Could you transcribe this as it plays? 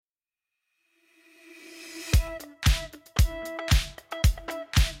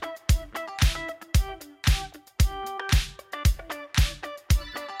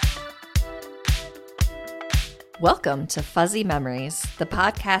Welcome to Fuzzy Memories, the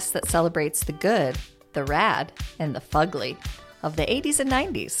podcast that celebrates the good, the rad, and the fugly of the 80s and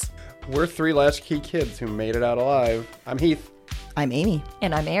 90s. We're three latchkey kids who made it out alive. I'm Heath. I'm Amy.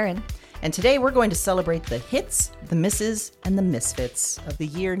 And I'm Erin. And today we're going to celebrate the hits, the misses, and the misfits of the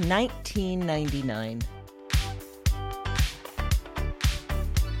year 1999.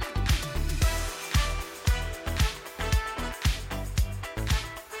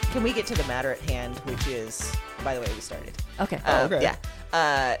 Can we get to the matter at hand, which is, by the way, we started. Okay. Okay. Yeah.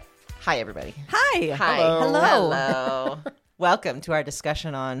 Hi, everybody. Hi. Hi. Hello. Hello. Welcome to our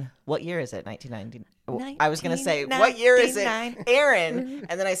discussion on what year is it? 1990. I was going to say, what year is it, 1999. Aaron?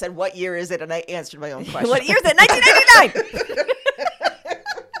 And then I said, what year is it? And I answered my own question. What year is it? 1999.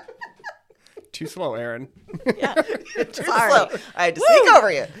 Too slow, Aaron. Yeah. Too Sorry. slow. I had to sneak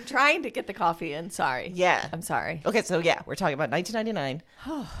over you. Trying to get the coffee in. Sorry. Yeah. I'm sorry. Okay, so yeah, we're talking about 1999.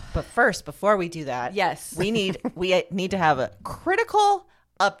 But first, before we do that, Yes. we need to have a critical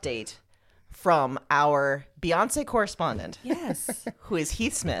update from our Beyonce correspondent, Yes. who is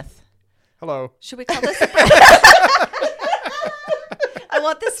Heath Smith. Hello. Should we call this I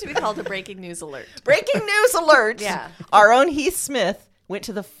want this to be called a breaking news alert. Breaking news alert! Yeah. Our own Heath Smith went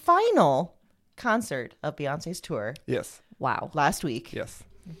to the final concert of Beyonce's tour Yes. Wow. last week. Yes.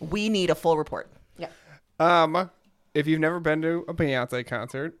 We need a full report. Yeah. If you've never been to a Beyonce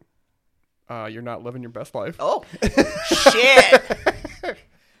concert, you're not living your best life. Oh, shit!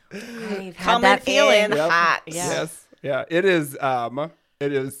 I've had Coming that feeling. in hot. Yeah. Yes. Yeah. It is.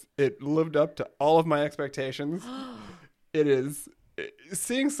 It lived up to all of my expectations. It is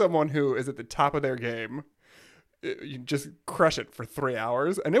seeing someone who is at the top of their game. You just crush it for 3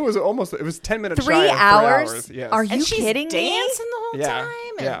 hours, and it was 10 minutes. 3 shy of hours? 3 hours. Yes. Are you And she's kidding me? dancing the whole Yeah.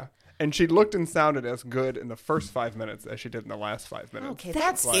 time. And- Yeah. And she looked and sounded as good in the first 5 minutes as she did in the last 5 minutes. Okay,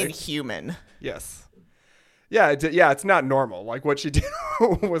 that's Like- inhuman. Yes. Yeah, it's not normal. Like, what she did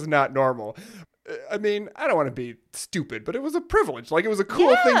was not normal. I mean, I don't want to be stupid, but it was a privilege. Like, it was a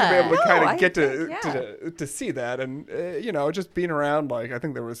cool thing to be able to kind I of get think, to see that. And, just being around, like, I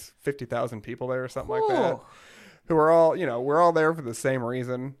think there was 50,000 people there or something like that. Ooh. Who are all, we're all there for the same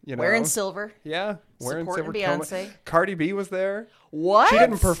reason. Wearing silver. Yeah. Wearing supporting silver. Beyonce. Cardi B was there. What? She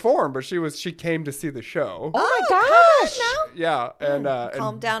didn't perform, but she came to see the show. Oh my gosh. Yeah. And,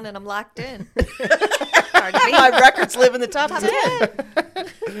 Calm down and I'm locked in. Cardi B. My records live in the top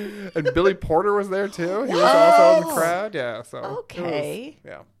 10. and Billy Porter was there too. He was also in the crowd. Yeah. So Okay. it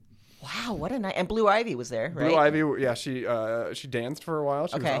was- Wow, what a night. And Blue Ivy was there, right? Blue Ivy. Yeah. She danced for a while.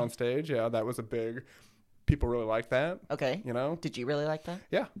 She Okay. was on stage. Yeah. That was a big. People really liked that. Okay. Did you really like that?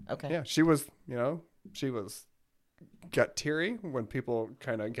 Yeah. Okay. Yeah. She was. Got teary when people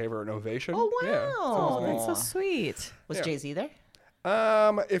kind of gave her an ovation. Oh, wow. Yeah, so it was That's nice. so sweet. Was Yeah. Jay-Z there?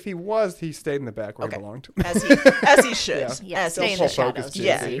 If he was, he stayed in the back where Okay. he belonged. As he should. Yeah. Yeah, As stay he in the should. shadows.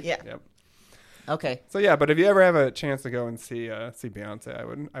 Yeah. Jay-Z. Yeah. Yep. Okay. So yeah, but if you ever have a chance to go and see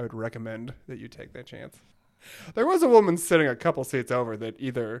Beyonce, I would recommend that you take that chance. There was a woman sitting a couple seats over that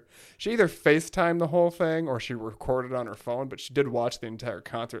she either FaceTimed the whole thing or she recorded on her phone, but she did watch the entire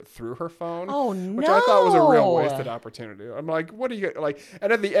concert through her phone. Oh, Which I thought was a real no. wasted opportunity. I'm like, what do you like?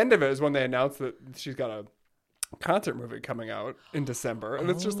 And at the end of it is when they announced that she's got a concert movie coming out in December,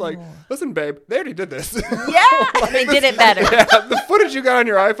 and it's just like, listen, babe, they already did this. Yeah. They did it better. Yeah, the footage you got on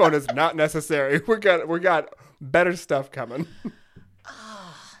your iPhone is not necessary. We got better stuff coming.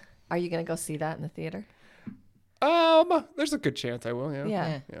 Are you going to go see that in the theater? There's a good chance I will. Yeah.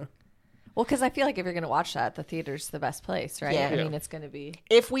 Yeah. Yeah. Well, because I feel like if you're going to watch that, the theater's the best place, right? Yeah. I Yeah. mean, it's going to be.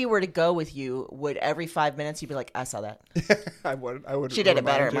 If we were to go with you, would every 5 minutes you'd be like, I saw that? I would. She did it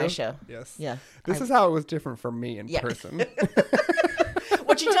better at remind my you. show. Yes. Yeah. This is how it was different for me in Yeah. person.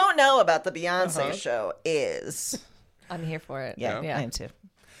 What you don't know about the Beyonce show is... I'm here for it. Yeah, Yeah. I am too.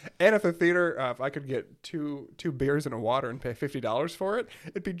 And at the theater, if I could get two beers and a water and pay $50 for it,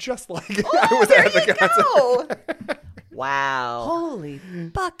 it'd be just like I was at the concert. Go. Wow. Holy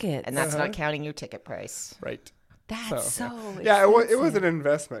bucket. And that's not counting your ticket price. Right. That's so Yeah, it was expensive. an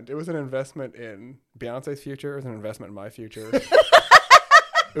investment. It was an investment in Beyonce's future. It was an investment in my future.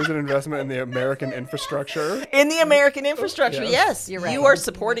 It was an investment in the American infrastructure. In the American infrastructure, Yes. yes. You're right. You are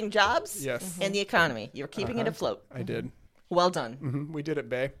supporting jobs Yes. and the economy. You're keeping it afloat. I did. Well done. Mhm, we did it,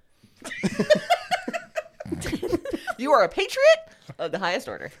 bae. You are a patriot of the highest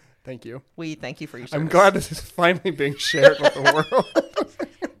order. Thank you. We thank you for your service. I'm glad this is finally being shared with the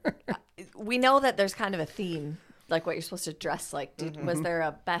world. We know that there's kind of a theme like what you're supposed to dress like. Was there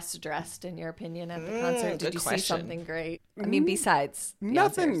a best dressed in your opinion at the concert? Did you see something great? I mean, besides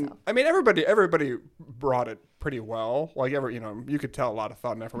nothing. herself. I mean, everybody brought it pretty well. Like you could tell a lot of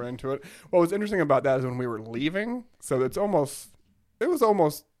thought and effort went into it. What was interesting about that is when we were leaving. So it was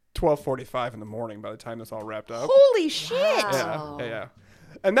almost 12:45 in the morning by the time this all wrapped up. Holy shit! Wow. Yeah.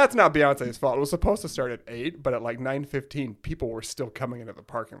 And that's not Beyonce's fault. It was supposed to start at 8, but at like 9:15, people were still coming into the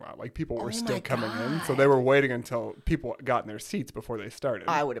parking lot. Like people were still coming in, so they were waiting until people got in their seats before they started.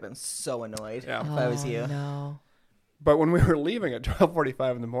 I would have been so annoyed if Yeah. I was you. No. But when we were leaving at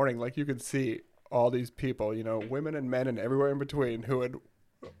 12:45 in the morning, like you could see all these people, women and men and everywhere in between who had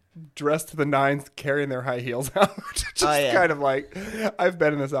dressed to the nines, carrying their high heels out. Just kind of like, I've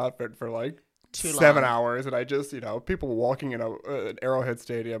been in this outfit for like Too 7 long. hours, and I just, people walking in an Arrowhead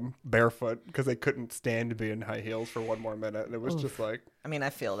Stadium barefoot because they couldn't stand to be in high heels for one more minute. And it was just like, I mean, I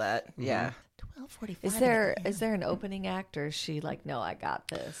feel that. Yeah. 12:45. Is there an opening act, or is she like, no, I got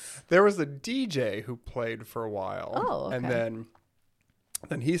this? there was a DJ who played for a while. Oh, okay. And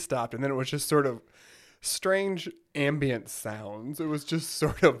then he stopped, and then it was just sort of strange ambient sounds. It was just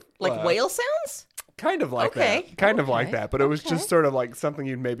sort of like whale sounds? kind of like Okay. that. Kind of like Okay. that. But it was Okay. just sort of like something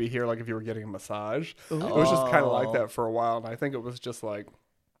you'd maybe hear like if you were getting a massage. It was just kind of like that for a while. And I think it was just like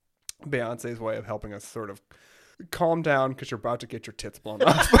Beyonce's way of helping us sort of calm down because you're about to get your tits blown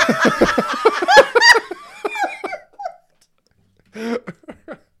off.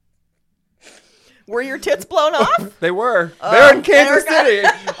 Were your tits blown off? They were. They're in Kansas they're-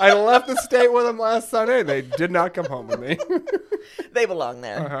 City. I left the state with them last Sunday. They did not come home with me. They belong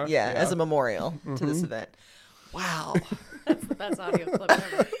there. Yeah, yeah. as a memorial to this event. Wow. That's the best audio clip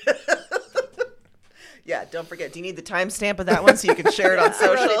ever. Yeah, don't forget. Do you need the timestamp of that one so you can share it on I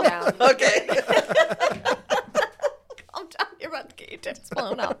wrote social? it down. Okay. Calm down. You're about to get your tits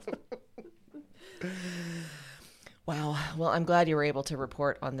blown up. Wow. Well, I'm glad you were able to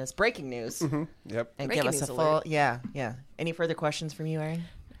report on this breaking news Yep. and Breaking give us a news full. alert. Yeah. Any further questions from you, Erin?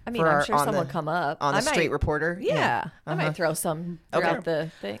 I mean, For I'm our- sure on some the- will come up. On the I street might- reporter? Yeah. I might throw some throughout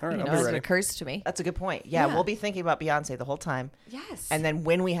the thing, All right, I'll be as it ready. occurs to me. That's a good point. Yeah, Yeah. we'll be thinking about Beyonce the whole time. Yes. And then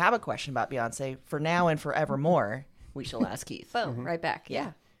when we have a question about Beyonce, for now and forevermore, we shall ask Heath. boom, right back.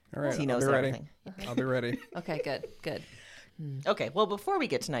 Yeah. All right. He I'll knows be ready. everything. I'll be ready. Okay, good. Okay, well, before we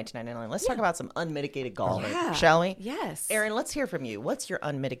get to 1999, let's talk about some unmitigated gall, Yeah. shall we? Yes. Erin, let's hear from you. What's your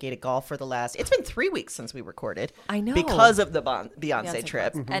unmitigated gall for the last... It's been 3 weeks since we recorded. I know. Because of the Beyonce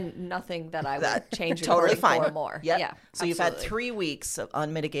trip. And nothing that I would That- change totally recording fine. for more. Yep. Yeah. So you've had absolutely. 3 weeks of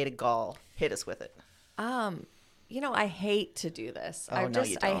unmitigated gall. Hit us with it. I hate to do this. Oh, no,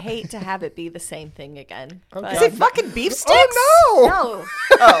 you I don't. hate to have it be the same thing again. But- Is it fucking beef sticks? Oh,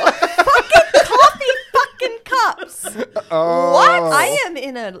 no! No. Fucking coffee fucking cups. Oh.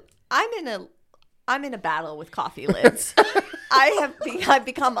 What? I'm in a battle with coffee lids. I've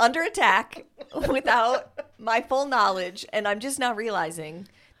become under attack without my full knowledge, and I'm just now realizing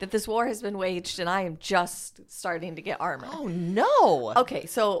that this war has been waged, and I am just starting to get armor. Oh, no. Okay,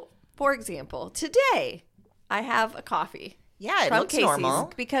 so for example, today I have a coffee. Yeah, it from looks Casey's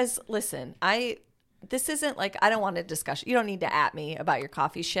normal. because listen, this isn't like I don't want to discuss. You don't need to at me about your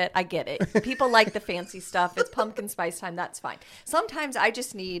coffee shit. I get it. People like the fancy stuff. It's pumpkin spice time. That's fine. Sometimes I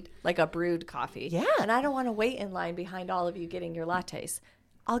just need like a brewed coffee. Yeah. And I don't want to wait in line behind all of you getting your lattes.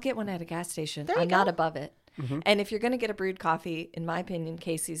 I'll get one at a gas station. There you I'm not go. above it. And if you're going to get a brewed coffee, in my opinion,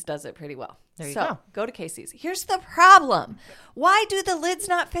 Casey's does it pretty well. There you so, go. to Casey's. Here's the problem. Why do the lids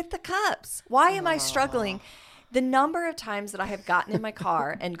not fit the cups? Why am I struggling? The number of times that I have gotten in my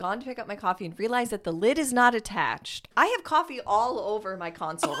car and gone to pick up my coffee and realized that the lid is not attached. I have coffee all over my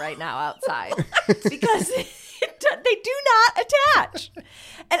console right now outside because they do not attach.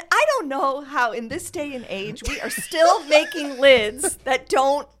 And I don't know how in this day and age we are still making lids that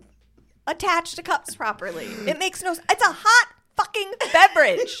don't attach to cups properly. It makes no sense. It's a hot fucking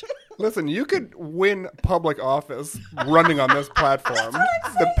beverage. Listen, you could win public office running on this platform.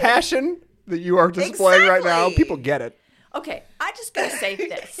 The passion that you are displaying right now, Exactly. people get it. Okay, I'm just going to say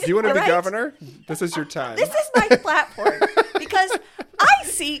this. Do you want to all be right? governor? This is your time. This is my platform because I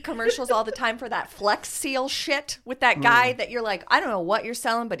see commercials all the time for that Flex Seal shit with that guy that you're like, I don't know what you're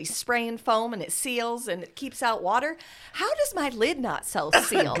selling, but he's spraying foam and it seals and it keeps out water. How does my lid not self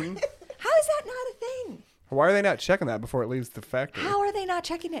seal? How is that not a thing? Why are they not checking that before it leaves the factory? How are they not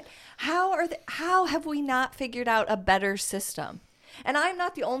checking it? How have we not figured out a better system? And I'm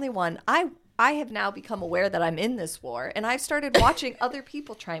not the only one. I have now become aware that I'm in this war, and I've started watching other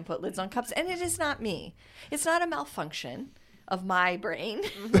people try and put lids on cups, and it is not me. It's not a malfunction of my brain.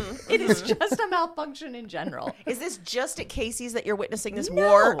 It is just a malfunction in general. Is this just at Casey's that you're witnessing this No.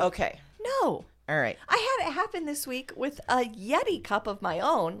 war? Okay. No. All All right. I had it happen this week with a Yeti cup of my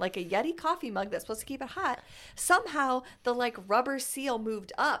own, like a Yeti coffee mug that's supposed to keep it hot. Somehow the like rubber seal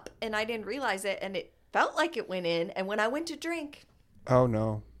moved up and I didn't realize it and it felt like it went in. And when I went to drink, Oh,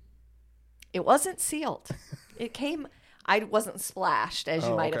 no. it wasn't sealed. It came, I wasn't splashed as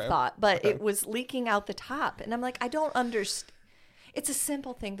you might have okay. thought, but it was leaking out the top. And I'm like, I don't understand. It's a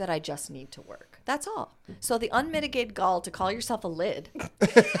simple thing that I just need to work. That's all. So the unmitigated gall to call yourself a lid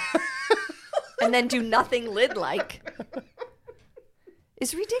and then do nothing lid-like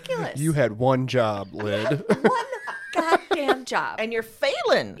is ridiculous. You had one job, Lid. One goddamn job. And you're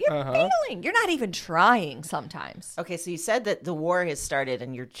failing. You're failing. You're not even trying sometimes. Okay, so you said that the war has started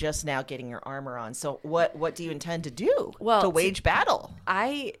and you're just now getting your armor on. So what do you intend to do to wage battle?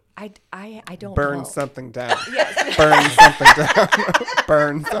 I don't Burn know. something down. Yes. Burn something down.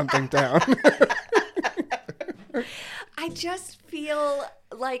 Burn something down. I just feel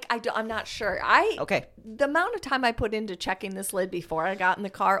like I'm not sure. Okay. The amount of time I put into checking this lid before I got in the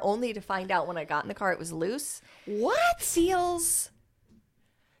car, only to find out when I got in the car it was loose. What? This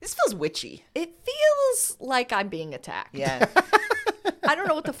feels witchy. It feels like I'm being attacked. Yeah. I don't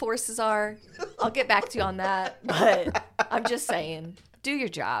know what the forces are. I'll get back to you on that. But I'm just saying, do your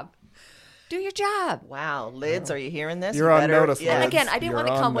job. Do your job. Wow. Lids, are you hearing this? You're You on better- notice, yeah. And Lids. again, I didn't You're want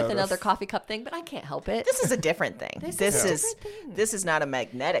to on come with notice. another coffee cup thing, but I can't help it. This is a different thing. This is a different thing. This is not a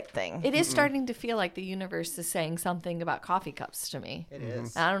magnetic thing. It is starting to feel like the universe is saying something about coffee cups to me. It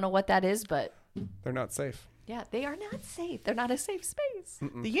is. I don't know what that is, but They're not safe. yeah, they are not safe. They're not a safe space.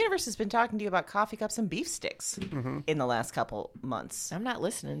 The universe has been talking to you about coffee cups and beef sticks in the last couple months. I'm not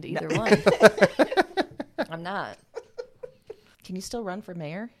listening to either one. I'm not. Can you still run for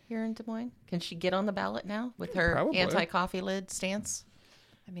mayor here in Des Moines? Can she get on the ballot now with her Probably. anti-coffee lid stance?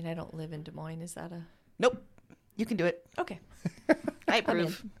 I mean, I don't live in Des Moines. Is that a... Nope. You can do it. Okay. I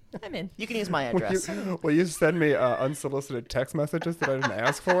approve. I'm in. You can use my address. Will you send me unsolicited text messages that I didn't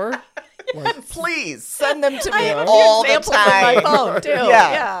ask for? Like, Please send them to I me have all the examples on my time. phone, too. Yeah.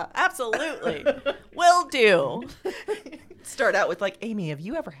 Yeah, absolutely. Will do. Start out with like, Amy, have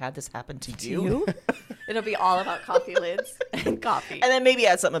you ever had this happen to you? It'll be all about coffee lids and coffee. And then maybe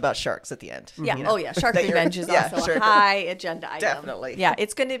add something about sharks at the end. Yeah. You know? Oh, yeah. Shark That you're- revenge is yeah, also sure. a high agenda item. Definitely. Yeah.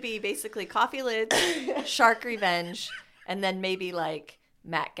 It's going to be basically coffee lids, shark revenge, and then maybe like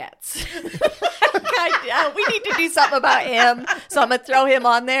Matt Getz. We need to do something about him. So I'm going to throw him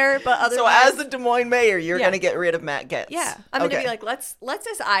on there. But otherwise, So as the Des Moines mayor, you're Yeah. going to get rid of Matt Getz. yeah, I'm going to Okay. be like, let's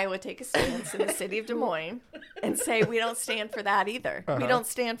as Iowa take a stance in the city of Des Moines and say we don't stand for that either. We don't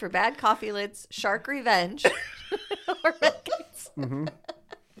stand for bad coffee lids, shark revenge, or Matt Getz.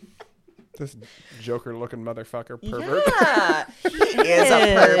 this Joker-looking motherfucker pervert. Yeah. He is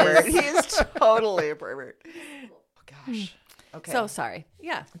a pervert. He is totally a pervert. Oh, gosh. Okay. So sorry.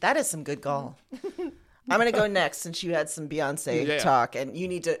 Yeah. That is some good gall. I'm going to go next since you had some Beyonce talk, and you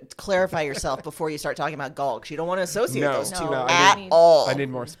need to clarify yourself before you start talking about gall, because you don't want to associate No, those two no, at I need- all. I need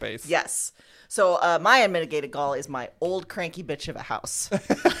more space. Yes. So my unmitigated gall is my old cranky bitch of a house.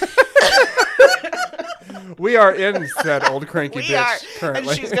 We are in said old cranky We bitch are,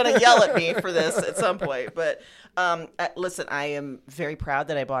 currently. and she's going to yell at me for this at some point. But listen, I am very proud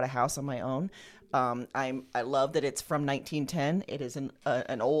that I bought a house on my own. I love that it's from 1910. It is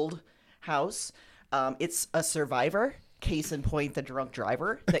an old house. It's a survivor. Case in point, the drunk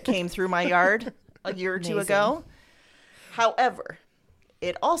driver that came through my yard a year or two Amazing. ago. However,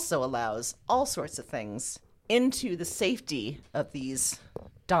 it also allows all sorts of things into the safety of these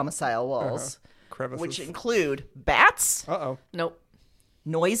domicile walls, Crevices. which include bats, Uh-oh. Nope.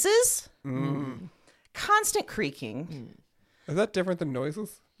 noises, constant creaking. Is that different than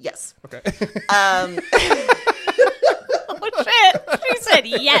noises? Yes. Okay. Oh, shit. She said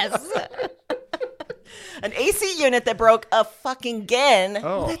yes. An AC unit that broke a fucking again.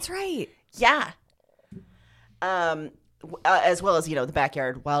 Oh. That's right. Yeah. As well as, the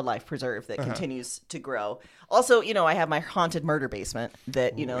backyard wildlife preserve that continues to grow. Also, I have my haunted murder basement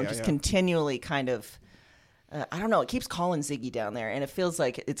that, just continually kind of, I don't know, it keeps calling Ziggy down there. And it feels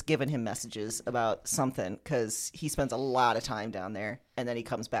like it's giving him messages about something because he spends a lot of time down there. And then he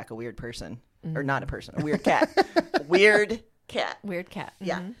comes back a weird person. Or not a person, a weird cat. Weird cat. Weird cat.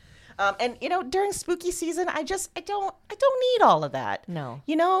 Yeah. And during spooky season, I don't need all of that. No.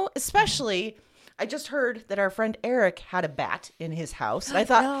 Especially I just heard that our friend Eric had a bat in his house. And I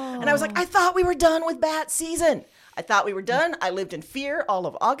thought No. and I was like, I thought we were done with bat season. I thought we were done. I lived in fear all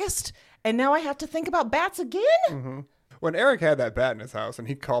of August, and now I have to think about bats again? When Eric had that bat in his house and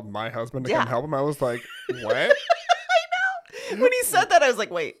he called my husband to Yeah. come help him, I was like, what? When he said that, I was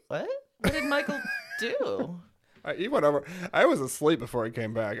like, wait, what? What did Michael do? He went over. I was asleep before he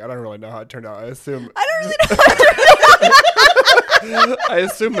came back. I don't really know how it turned out. I don't really know how to I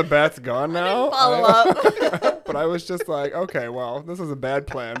assume the bat's gone now. follow up. But I was just like, okay, well, this is a bad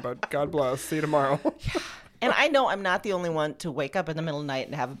plan, but God bless. See you tomorrow. And I know I'm not the only one to wake up in the middle of the night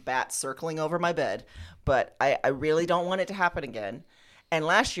and have a bat circling over my bed, but I really don't want it to happen again. And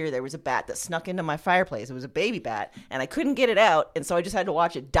last year there was a bat that snuck into my fireplace. It was a baby bat, and I couldn't get it out, and so I just had to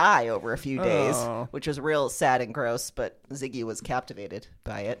watch it die over a few days, which was real sad and gross, but Ziggy was captivated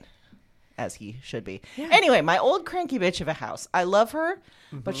by it, as he should be. Yeah. Anyway, my old cranky bitch of a house. I love her,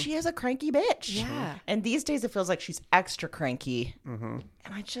 but she is a cranky bitch. Yeah. And these days it feels like she's extra cranky. And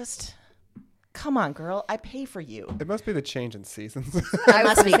I just... Come on, girl. I pay for you. It must be the change in seasons. I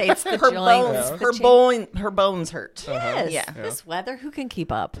was going to say it's the her joints. bones, her bones hurt. Yes. Yeah. This weather, who can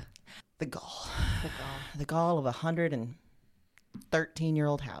keep up? The gall. The gall of a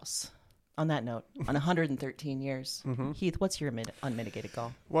 113-year-old house. On that note, on 113 years. Heath, what's your unmitigated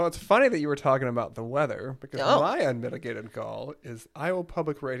gall? Well, it's funny that you were talking about the weather, because my unmitigated gall is Iowa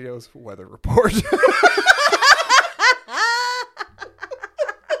Public Radio's weather report.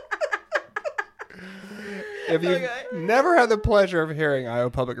 If you've never had the pleasure of hearing Iowa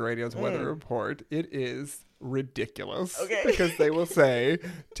Public Radio's weather report, it is ridiculous. Because they will say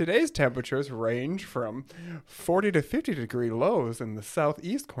today's temperatures range from 40 to 50 degree lows in the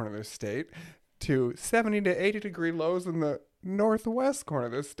southeast corner of the state to 70 to 80 degree lows in the northwest corner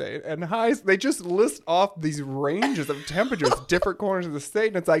of the state. And highs, they just list off these ranges of temperatures, different corners of the state.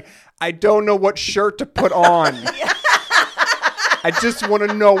 And it's like, I don't know what shirt to put on. I just want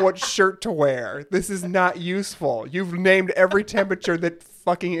to know what shirt to wear. This is not useful. You've named every temperature that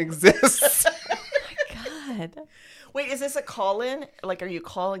fucking exists. Oh my God. Wait, is this a call-in? Like, are you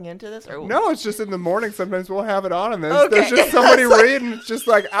calling into this? Or No, it's just in the morning. Sometimes we'll have it on, and there's just somebody reading. It's just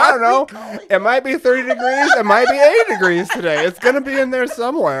like, I don't know. It might be 30 degrees. It might be 80 degrees today. It's going to be in there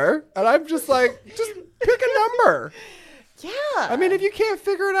somewhere. And I'm just like, just pick a number. Yeah. I mean, if you can't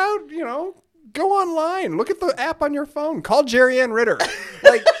figure it out, go online. Look at the app on your phone. Call Jerry Ann Ritter.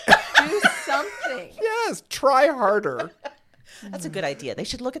 Like, do something. Yes, try harder. That's a good idea. They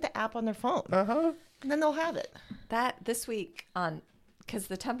should look at the app on their phone. And then they'll have it. This week because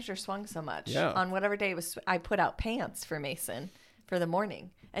the temperature swung so much. Yeah. On whatever day it was, I put out pants for Mason for the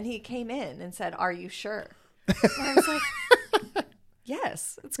morning, and he came in and said, "Are you sure?" And I was like,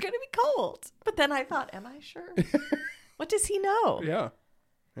 "Yes, it's going to be cold." But then I thought, "Am I sure?" What does he know? Yeah.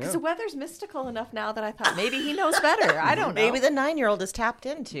 Because the weather's mystical enough now that I thought maybe he knows better. I don't know. Maybe the 9-year-old is tapped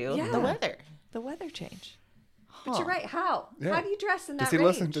into the weather. The weather change. But you're right. How? Yeah. How do you dress in that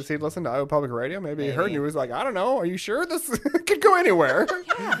range? Does he listen to Iowa Public Radio? Maybe he heard and he was like, I don't know. Are you sure this could go anywhere?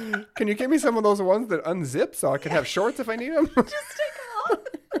 Yeah. Can you give me some of those ones that unzip so I can have shorts if I need them? Just take them off.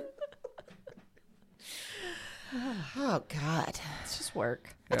 Oh, God. It's just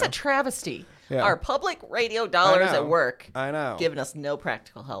work. That's a travesty. Yeah. Our public radio dollars at work. I know. Giving us no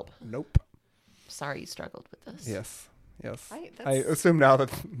practical help. Nope. Sorry you struggled with this. Yes. Right, I assume now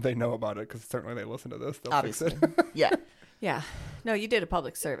that they know about it, because certainly they listen to this. They'll Obviously. fix it. Yeah. Yeah. No, you did a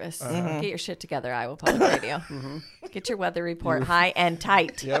public service. Get your shit together, Iowa Public Radio. Get your weather report high and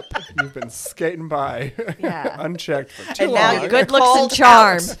tight. Yep. You've been skating by unchecked for too and long. Now your good looks and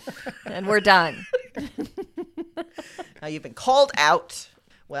charm. And we're done. Now you've been called out.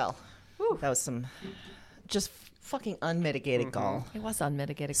 Well, that was some just fucking unmitigated gall. It was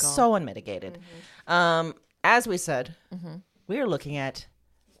unmitigated gall. So unmitigated. As we said, we are looking at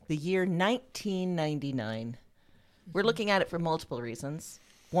the year 1999. We're looking at it for multiple reasons.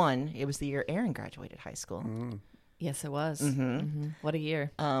 One, it was the year Aaron graduated high school. Yes, it was. What a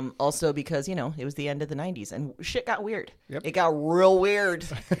year. Also because, it was the end of the 90s and shit got weird. Yep. It got real weird.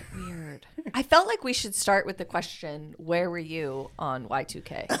 Weird. I felt like we should start with the question, where were you on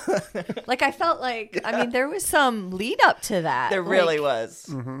Y2K? I felt like, there was some lead up to that. There really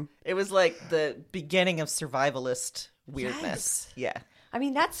was. It was like the beginning of survivalist weirdness. Yes.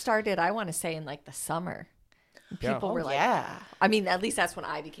 Yeah. That started, I want to say, in the summer. People were like, yeah. At least that's when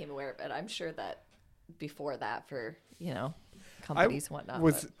I became aware of it. I'm sure that before that for, companies and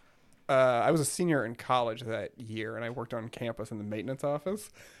whatnot. I was a senior in college that year, and I worked on campus in the maintenance office.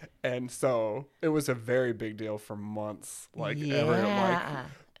 And so it was a very big deal for months.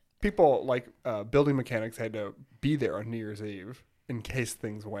 People, building mechanics had to be there on New Year's Eve in case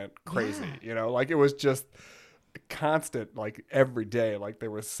things went crazy. It was just constant, every day,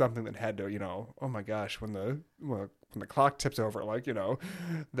 there was something that had to, oh my gosh, when when the clock tips over, like, you know,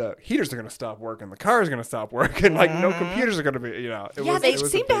 the heaters are going to stop working, the car is going to stop working, like no computers are going to be, you know. They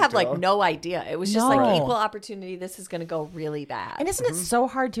seem to have like no idea. It was just like equal opportunity. This is going to go really bad. And isn't it so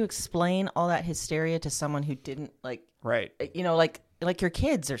hard to explain all that hysteria to someone who didn't like, you know, like your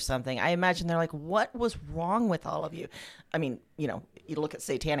kids or something? I imagine they're like, what was wrong with all of you? I mean, you know, you look at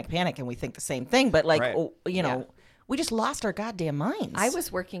Satanic Panic and we think the same thing, but like, you know, we just lost our goddamn minds. I was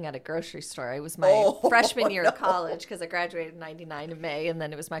working at a grocery store. It was my freshman year of college because I graduated in 99 in May, and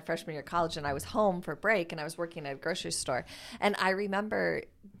then it was my freshman year of college, and I was home for break, and I was working at a grocery store. And I remember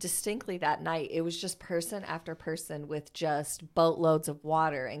distinctly that night, it was just person after person with just boatloads of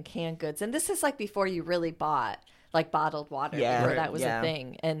water and canned goods. And this is like before you really bought like bottled water, before that was a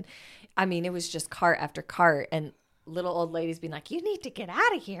thing. And I mean, it was just cart after cart, and little old ladies being like, you need to get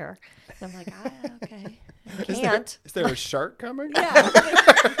out of here. And I'm like, okay. I can't. Is there a shark coming? Yeah.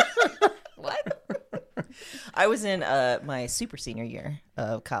 What? I was in my super senior year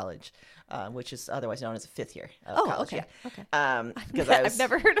of college, which is otherwise known as a fifth year of college. Okay. Because I've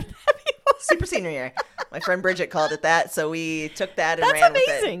never heard of that before. Super senior year. My friend Bridget called it that, so we took that and That's ran with it.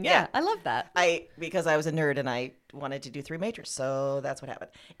 That's amazing. Yeah, I love that. Because I was a nerd and I wanted to do 3 majors, so that's what happened.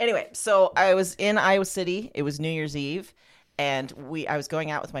 Anyway, so I was in Iowa City. It was New Year's Eve, and I was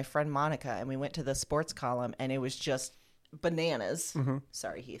going out with my friend Monica, and we went to the sports column, and it was just bananas. Mm-hmm.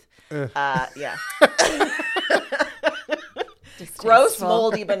 Sorry, Heath. Yeah. Gross,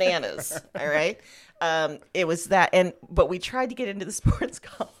 moldy bananas. All right. It was that, but we tried to get into the sports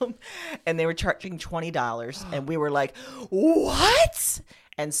column, and they were charging $20, and we were like, "What?"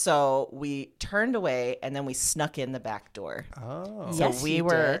 And so we turned away, and then we snuck in the back door. Oh, so we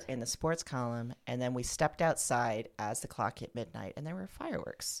were in the sports column, and then we stepped outside as the clock hit midnight, and there were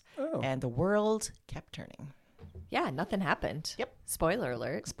fireworks, and the world kept turning. Yeah, nothing happened. Yep. Spoiler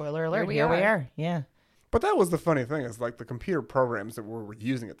alert. Spoiler alert. Here we are. Yeah. But that was the funny thing, is like the computer programs that we were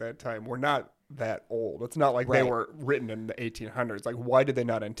using at that time were not that old. It's not like they were written in the 1800s. Like, why did they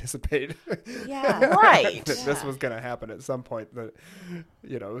not anticipate that this was going to happen at some point, that,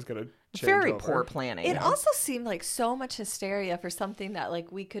 you know, it was going to change Very over. poor planning. It also seemed like so much hysteria for something that like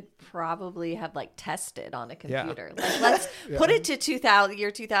we could probably have like tested on a computer. Like, let's put it to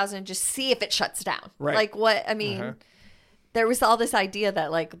year 2000 and just see if it shuts down. Right. Like what, I mean... There was all this idea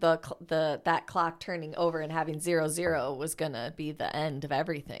that like that clock turning over and having 00 was gonna be the end of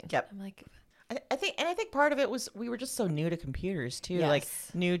everything. Yep. I'm like, I think part of it was we were just so new to computers too, like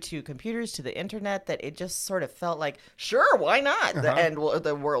new to computers, to the internet, that it just sort of felt like, sure, why not?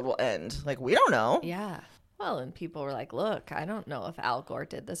 The world will end. Like, we don't know. Yeah. Well, and people were like, look, I don't know if Al Gore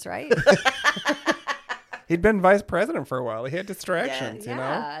did this right. He'd been vice president for a while. He had distractions, you know?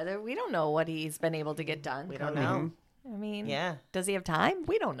 Yeah, we don't know what he's been able to get done. We don't know. I mean, does he have time?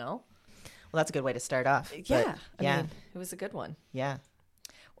 We don't know. Well, that's a good way to start off. Yeah. I mean, it was a good one. Yeah.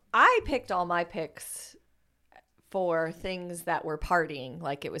 I picked all my picks for things that were partying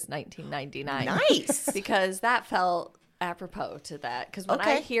like it was 1999. Nice. Because that felt apropos to that. Because when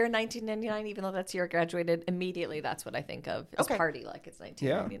I hear 1999, even though that's year I graduated, immediately that's what I think of is party like it's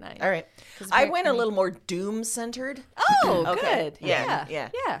 1999. Yeah. All right. I went a little more doom-centered. Oh, good. Yeah.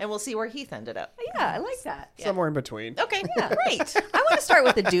 And we'll see where Heath ended up. Yeah, I like that. Somewhere in between. Okay, great. I want to start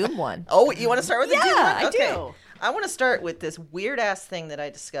with the doom one. Oh, you want to start with the doom one? Yeah, I do. I want to start with this weird-ass thing that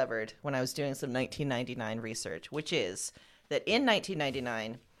I discovered when I was doing some 1999 research, which is that in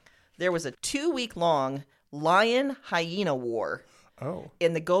 1999, there was a 2-week-long lion-hyena war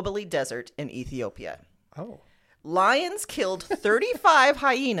in the Gobeli Desert in Ethiopia. Lions killed 35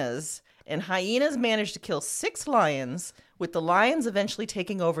 hyenas, and hyenas managed to kill 6 lions, with the lions eventually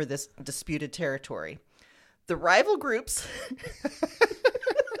taking over this disputed territory. The rival groups...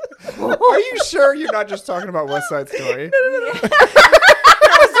 Are you sure you're not just talking about West Side Story? No.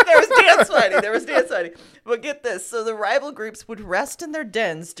 There was dance fighting. But get this. So the rival groups would rest in their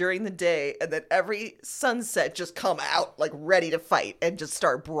dens during the day, and then every sunset just come out like ready to fight and just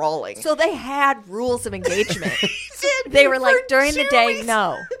start brawling. So they had rules of engagement. They were like, during the day, weeks,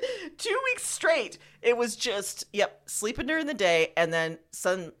 no. 2 weeks straight. It was just, sleeping during the day, and then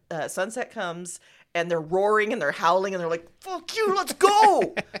sunset comes, and they're roaring and they're howling, and they're like, fuck you, let's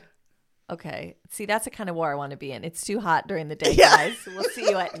go. Okay. See, that's the kind of war I want to be in. It's too hot during the day, guys. We'll see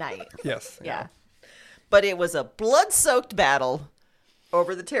you at night. Yes. Yeah. But it was a blood-soaked battle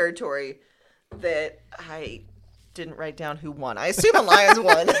over the territory that I didn't write down who won. I assume the Lions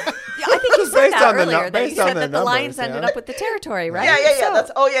won. Yeah, I think you said that earlier. That you said that the Lions ended up with the territory, right?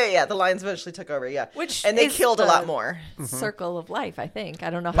 Yeah. The Lions eventually took over, and they killed a lot more. Circle of life, I think. I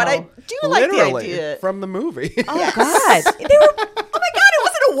don't know how. But I do like the idea. From the movie. Oh, God. Oh, my God. It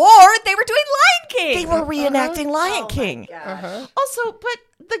wasn't a a war. They were doing Lion King. They were reenacting Lion King. Also, but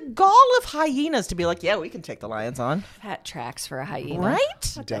the gall of hyenas to be like, yeah, we can take the lions on. That tracks for a hyena.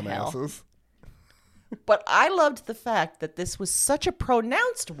 Right? What the hell? Dumbasses. But I loved the fact that this was such a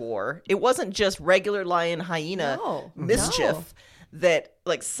pronounced war. It wasn't just regular lion-hyena mischief. That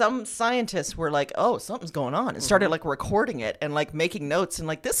like some scientists were like, oh, something's going on, and started like recording it and like making notes and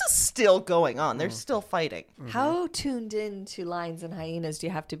like, this is still going on. They're still fighting. How tuned in to lions and hyenas do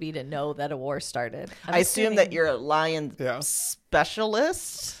you have to be to know that a war started? I assume that you're a lion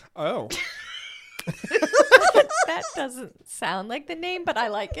specialist. Oh. That doesn't sound like the name, but I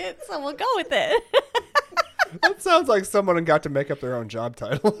like it, so we'll go with it. That sounds like someone got to make up their own job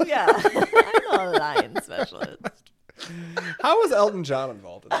title. Yeah, I'm a lion specialist. How was Elton John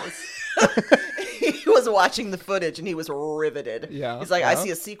involved in this? He was watching the footage and he was riveted. Yeah. He's like, I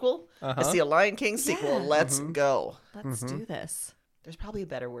see a sequel. I see a Lion King sequel. Let's go. Let's do this. There's probably a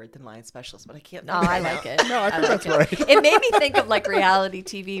better word than lion specialist, but I can't. No, I like it. No, I think that's right. It made me think of like reality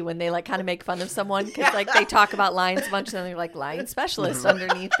TV when they like kind of make fun of someone because like they talk about lions a bunch and then they're like lion specialist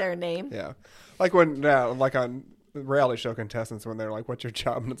underneath their name. Yeah. Like when, like on reality show contestants when they're like, what's your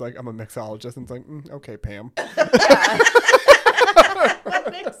job? And it's like, I'm a mixologist. And it's like, okay, Pam.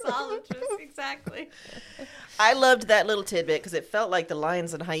 Mixologist, exactly. I loved that little tidbit because it felt like the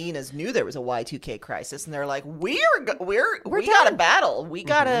lions and hyenas knew there was a Y2K crisis, and they're like, we got to battle. We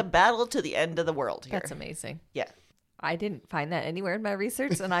got to battle to the end of the world here. That's amazing. Yeah. I didn't find that anywhere in my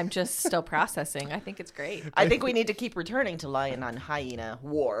research, and I'm just still processing. I think it's great. I think we need to keep returning to lion on hyena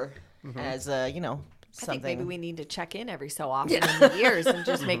war as I think something. maybe we need to check in every so often in the years and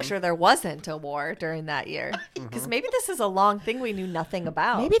just make sure there wasn't a war during that year. Because maybe this is a long thing we knew nothing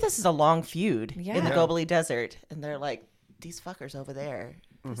about. Maybe this is a long feud in the Yeah. Gobeli Desert, and they're like, these fuckers over there,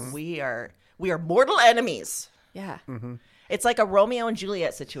 we are mortal enemies. Yeah. It's like a Romeo and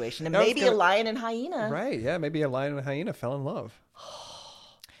Juliet situation, and maybe a lion and hyena. Right, yeah. Maybe a lion and a hyena fell in love.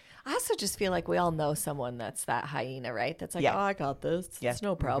 I also just feel like we all know someone that's that hyena, right? That's like, Yeah. oh, I got this. Yeah. It's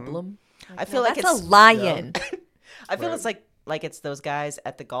no problem. I feel like that's it's a lion. I feel it's like it's those guys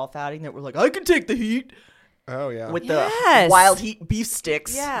at the golf outing that were like, I can take the heat Oh, yeah. with Yes. the wild heat beef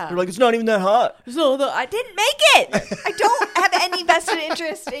sticks. Yeah. They're like, it's not even that hot. So I didn't make it. I don't have any vested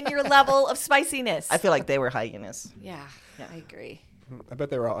interest in your level of spiciness. I feel like they were hyenas. Yeah, I agree. I bet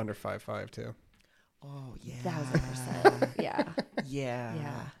they were all under 5'5", too. Oh yeah, 1,000%. Yeah, yeah,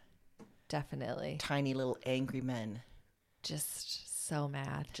 yeah, definitely. Tiny little angry men Just so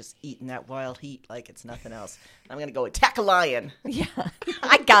mad. just eating that wild heat like it's nothing else. I'm gonna go attack a lion. Yeah,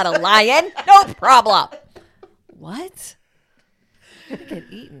 I got a lion. No problem. What? I'm gonna get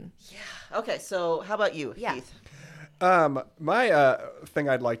eaten. Okay, so how about you, Yeah. Heath? My thing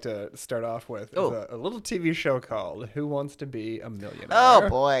I'd like to start off with is Oh. a little TV show called Who Wants to Be a Millionaire? Oh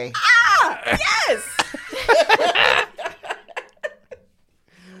boy. Yes.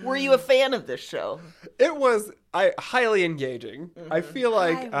 Were you a fan of this show? It was highly engaging. I feel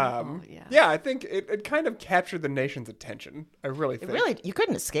like, I think it kind of captured the nation's attention. I really think. Really, you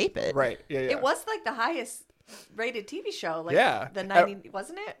couldn't escape it. Right. Yeah. It was like the highest rated TV show. Like Yeah. the 90,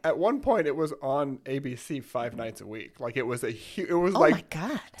 wasn't it? At one point, it was on ABC 5 nights a week. Like it was it was Oh like my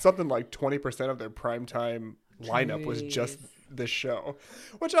god. something like 20% of their primetime lineup was just this show.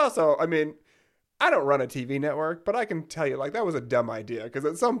 Which also, I mean, I don't run a TV network, but I can tell you, like, that was a dumb idea because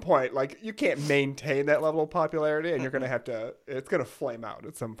at some point, like, you can't maintain that level of popularity, and you're gonna have to. It's gonna flame out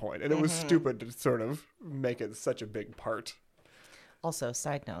at some point, and it was stupid to sort of make it such a big part. Also,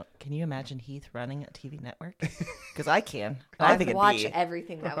 side note, can you imagine Heath running a TV network? Because I can. I think would it'd watch be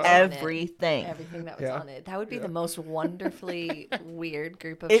everything that was on it. everything. Everything that was Yeah. on it. That would be the most wonderfully weird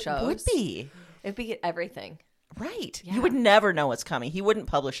group of It shows. would be. It'd be everything. Right. Yeah. You would never know what's coming. He wouldn't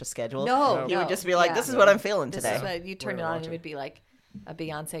publish a schedule. No, He no. would just be like, Yeah. this is what I'm feeling This today. is what you turn We're it on, watching. it would be like a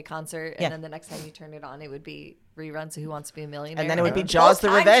Beyonce concert, and Yeah. then the next time you turn it on, it would be reruns of Who Wants to Be a Millionaire. And then it would be both Jaws the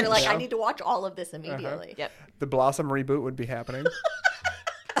times Revenge. You're like, Yeah. I need to watch all of this immediately. Yep. The Blossom reboot would be happening.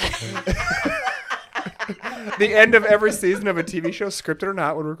 The end of every season of a TV show, scripted or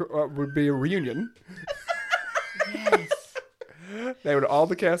not, would be a reunion. Yes. They would all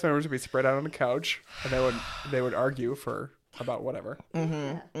the cast members would be spread out on the couch, and they would argue about whatever.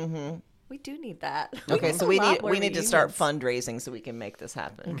 We do need that. Okay, so we A lot more need to start reunions. fundraising so we can make this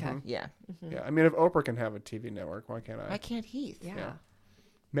happen. Okay. Yeah. Yeah, I mean, if Oprah can have a TV network, why can't I? Why can't Heath? Yeah.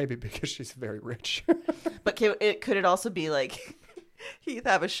 Maybe because she's very rich. But could it also be like Heath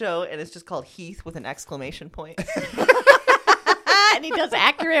have a show and it's just called Heath with an exclamation point? And he does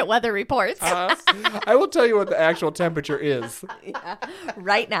accurate weather reports I will tell you what the actual temperature is.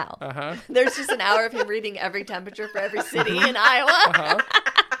 right now. There's just an hour of him reading every temperature for every city in Iowa.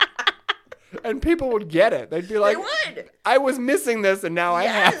 And people would get it. They'd be like, They would. I was missing this and now I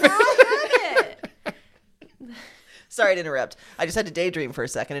have it. Sorry to interrupt. I just had to daydream for a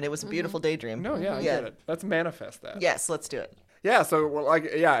second, and it was a beautiful daydream. No, I get it. Let's manifest that. Yes, let's do it. Yeah, so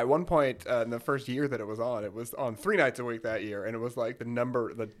at one point in the first year that it was on 3 nights a week that year, and it was like the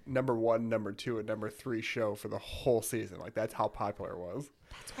number 1, number 2, and number 3 show for the whole season. Like that's how popular it was.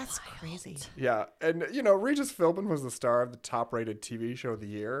 That's crazy. Yeah, and Regis Philbin was the star of the top-rated TV show of the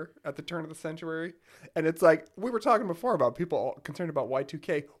year at the turn of the century, and it's like we were talking before about people concerned about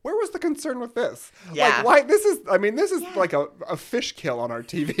Y2K. Where was the concern with this? Yeah. Like, why? This is like a fish kill on our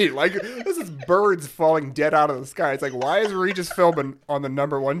TV. Like this is birds falling dead out of the sky. It's like why is Regis Philbin on the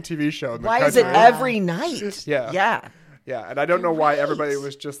number 1 TV show in the Why country? is it every night? Yeah, and I don't know why everybody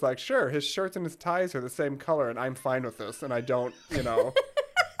was just like, sure, his shirts and his ties are the same color, and I'm fine with this, and I don't,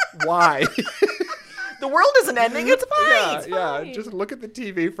 why? The world isn't ending. It's fine. Yeah. Just look at the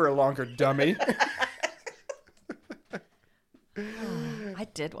TV for a longer, dummy. I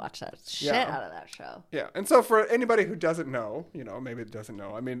did watch that shit out of that show. Yeah, and so for anybody who doesn't know, maybe it doesn't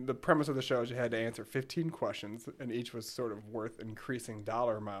know. I mean, the premise of the show is you had to answer 15 questions, and each was sort of worth increasing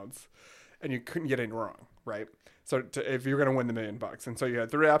dollar amounts, and you couldn't get any wrong, right? So if you're going to win the $1 million, and so you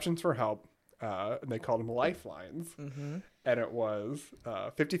had 3 options for help, and they called them lifelines, and it was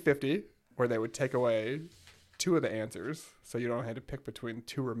 50-50, where they would take away 2 of the answers, so you don't have to pick between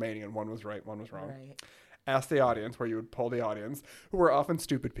 2 remaining, and 1 was right, 1 was wrong. Right. Ask the audience, where you would poll the audience, who were often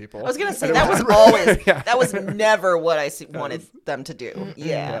stupid people. I was going to say, that was always, that was never what I wanted them to do.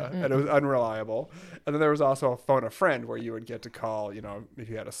 Yeah. And it was unreliable. And then there was also a phone a friend, where you would get to call, if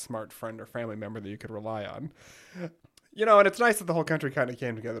you had a smart friend or family member that you could rely on. And it's nice that the whole country kind of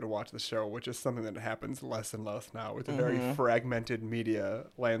came together to watch the show, which is something that happens less and less now with a very fragmented media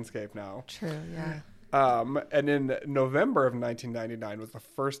landscape now. True, yeah. And in November of 1999 was the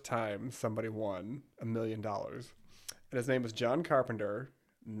first time somebody won $1 million. And his name was John Carpenter,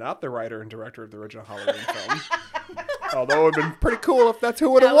 not the writer and director of the original Halloween film. Although it would have been pretty cool if that's who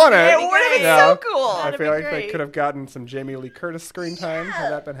would have won it. It would have been so cool. I feel like they could have gotten some Jamie Lee Curtis screen time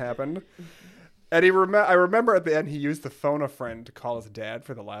had that been happened. And I remember at the end he used the phone a friend to call his dad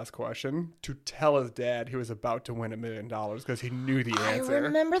for the last question to tell his dad he was about to win $1 million because he knew the answer. I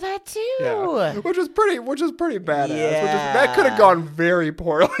remember that too. Yeah. Which is pretty badass. Yeah. That could have gone very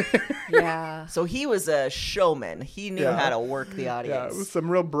poorly. Yeah. So he was a showman. He knew how to work the audience. Yeah, it was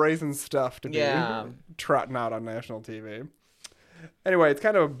some real brazen stuff to be trotting out on national TV. Anyway, it's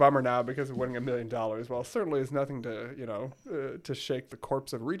kind of a bummer now because of winning $1 million. Well, certainly is nothing to, to shake the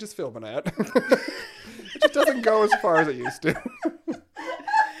corpse of Regis Philbin at. It just doesn't go as far as it used to.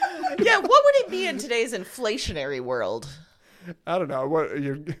 Yeah, what would it be in today's inflationary world? I don't know. What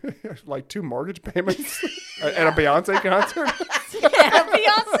you like 2 mortgage payments and a Beyonce concert? Yeah,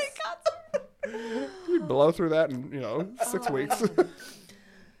 Beyonce concert. You'd blow through that in 6 weeks.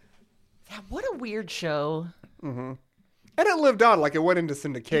 Yeah, what a weird show. Mm-hmm. And it lived on. Like, it went into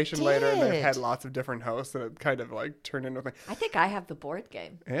syndication later, and they did. had lots of different hosts, and it kind of, turned into a thing. I think I have the board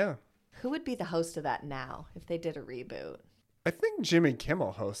game. Yeah. Who would be the host of that now if they did a reboot? I think Jimmy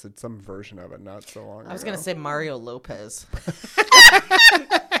Kimmel hosted some version of it not so long ago. I was going to say Mario Lopez. That's exactly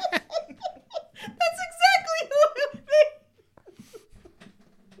who it would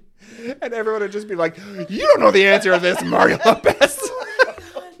be. And everyone would just be like, you don't know the answer to this, Mario Lopez.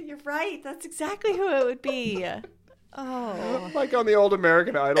 God, you're right. That's exactly who it would be. Oh. Like on the old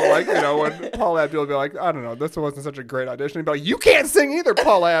American Idol, when Paula Abdul would be like, I don't know, this wasn't such a great audition. He'd be like, you can't sing either,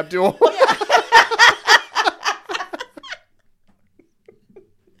 Paula Abdul.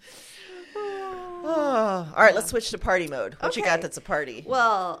 All right, let's switch to party mode. What you got that's a party?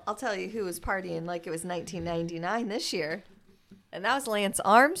 Well, I'll tell you who was partying like it was 1999 this year. And that was Lance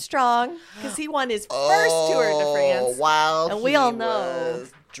Armstrong because he won his first Tour de France. Wow. And we all know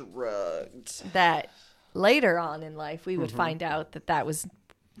was drugged. that later on in life we would find out that was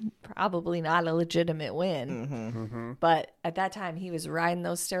probably not a legitimate win. But at that time he was riding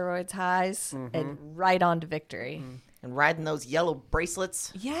those steroids highs and right on to victory. And riding those yellow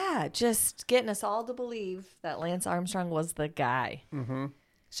bracelets. Yeah, just getting us all to believe that Lance Armstrong was the guy.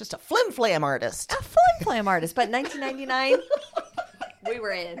 It's just a flim-flam artist. A flim-flam artist. But 1999, we were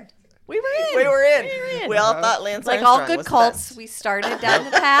in. We were in. We all thought Lance like Armstrong all good was cults, the best. we started down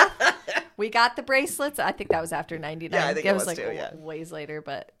the path. We got the bracelets. I think that was after 99. Yeah, I think it was like too, yeah. ways later,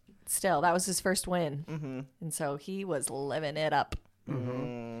 but still, that was his first win. And so he was living it up.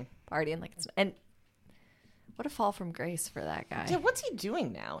 Partying like it's... And what a fall from grace for that guy. Yeah, what's he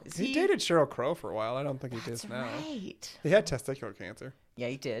doing now? Is He dated Sheryl Crow for a while. I don't think he does now. Right. He had testicular cancer. Yeah,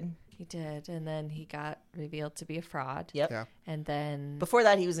 he did. He did. And then he got revealed to be a fraud. Yep. Yeah. And then... Before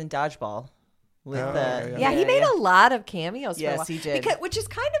that, he was in Dodgeball. With Yeah, he made a lot of cameos. Yes, for a while. he did. Which is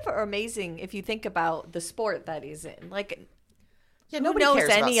kind of amazing if you think about the sport that he's in. Like, nobody knows cares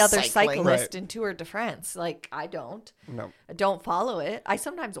any about other cycling. cyclist in Tour de France? Like, I don't. No. I don't follow it. I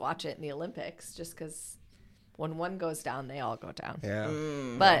sometimes watch it in the Olympics just because when one goes down, they all go down. Yeah.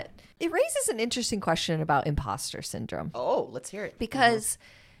 But it raises an interesting question about imposter syndrome. Oh, let's hear it. Because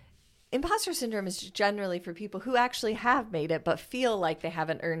imposter syndrome is generally for people who actually have made it but feel like they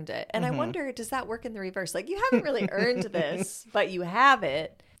haven't earned it. And I wonder, does that work in the reverse? Like, you haven't really earned this, but you have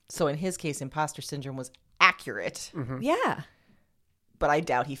it. So in his case, imposter syndrome was accurate. Yeah. But I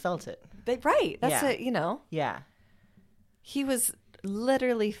doubt he felt it. Right. That's Yeah. it, Yeah. He was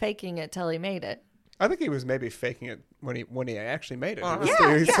literally faking it till he made it. I think he was maybe faking it when he actually made it.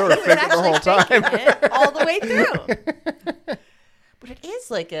 Yeah, He sort of faked it the whole time. It all the way through. But it is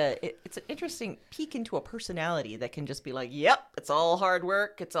like it's an interesting peek into a personality that can just be like, yep, it's all hard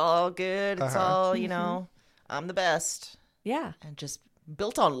work. It's all good. It's all, I'm the best. Yeah. And just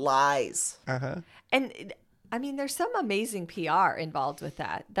built on lies. And I mean, there's some amazing PR involved with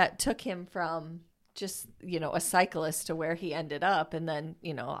that took him from just, a cyclist to where he ended up. And then,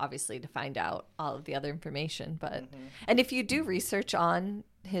 obviously to find out all of the other information. But, and if you do research on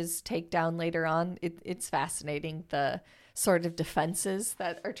his takedown later on, it's fascinating. The sort of defenses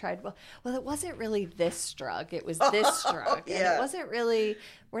that are tried. Well, it wasn't really this drug. It was this drug. Yeah. And it wasn't really,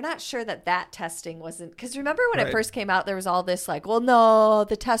 we're not sure that testing wasn't, because remember when it first came out, there was all this like, well, no,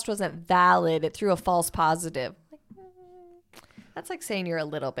 the test wasn't valid. It threw a false positive. That's like saying you're a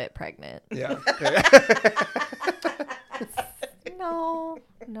little bit pregnant. Yeah. No,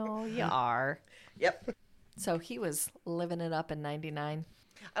 you are. Yep. So he was living it up in 99.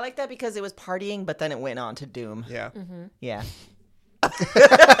 I like that because it was partying, but then it went on to doom. Yeah. Yeah.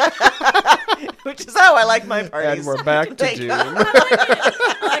 Which is how I like my parties. And we're back to doom.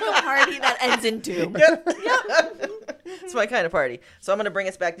 Like a party that ends in doom. Yep. It's my kind of party. So I'm going to bring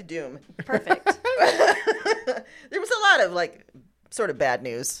us back to doom. Perfect. There was a lot of like sort of bad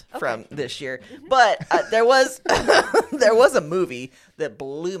news from this year, but there was a movie that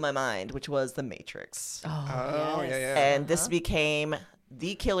blew my mind, which was The Matrix. Oh, yeah. And this became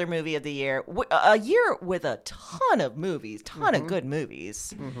the killer movie of the year. A year with a ton of movies, of good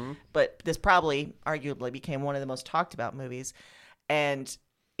movies. But this probably, arguably, became one of the most talked about movies. And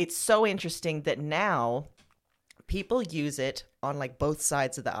it's so interesting that now people use it on like both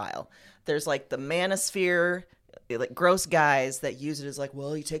sides of the aisle. There's like the manosphere, like gross guys that use it as like,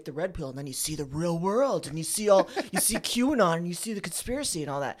 well, you take the red pill and then you see the real world and you see QAnon and you see the conspiracy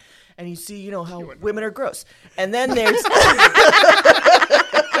and all that. And you see, how women are gross. And then there's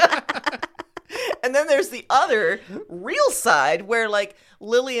and then there's the other real side where like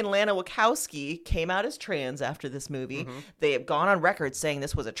Lily and Lana Wachowski came out as trans after this movie. They have gone on record saying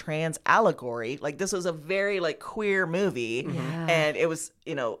this was a trans allegory. Like this was a very like queer movie. And it was,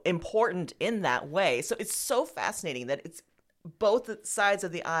 important in that way. So it's so fascinating that it's both sides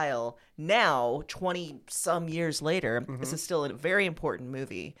of the aisle now, 20 some years later. This is still a very important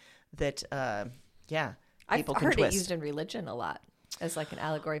movie that, people I've can heard twist. it used in religion a lot as like an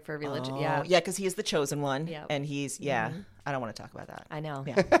allegory for religion. Yeah, because he is the chosen one. Yep. And he's, I don't want to talk about that. I know.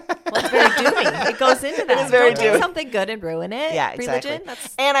 Yeah. Well, it's very doomy. It goes into that. It is very Don't take doomy. something good and ruin it. Yeah, exactly. Religion,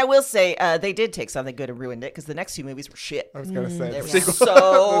 that's... And I will say, they did take something good and ruined it because the next two movies were shit. I was going to say, They the were sequels,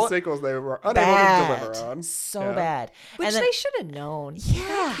 so the sequels they were unable bad. to deliver on. So bad. Which And then- they should have known.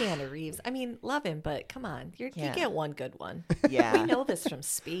 Yeah. Keanu Reeves. I mean, love him, but come on. You get one good one. Yeah. We know this from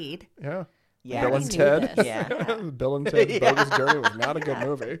Speed. Yeah. Yeah. Bill We and knew Ted. this. Yeah. Bill and Ted's Bogus Journey was not a good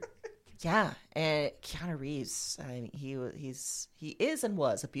movie. Yeah, and Keanu Reeves, I mean, he is and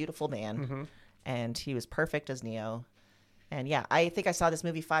was a beautiful man, and he was perfect as Neo. And yeah, I think I saw this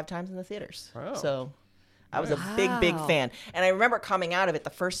movie 5 times in the theaters. Wow. So I was a big fan. And I remember coming out of it the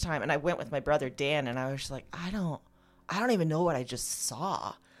first time, and I went with my brother Dan, and I was just like, I don't even know what I just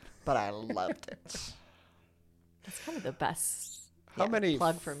saw, but I loved it. That's kind of the best How many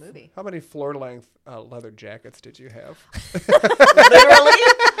plug for a movie. How many floor-length leather jackets did you have? Literally,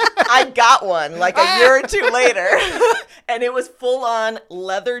 I got one like a year or two later, and it was full-on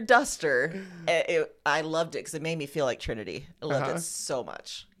leather duster. I loved it because it made me feel like Trinity. I loved it so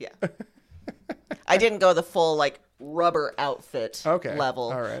much. Yeah. I didn't go the full like rubber outfit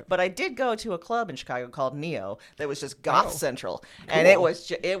level, all right. but I did go to a club in Chicago called Neo that was just goth central, and it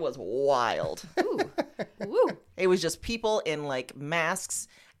was wild. Woo. It was just people in like masks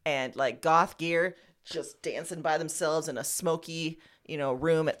and like goth gear just dancing by themselves in a smoky,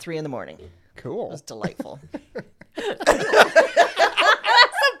 room at 3 a.m. Cool. It was delightful. That's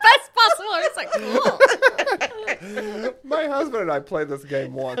the best possible. It's like, cool. My husband and and I played this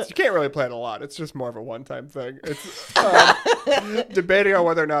game once. You can't really play it a lot. It's just more of a one-time thing. It's debating on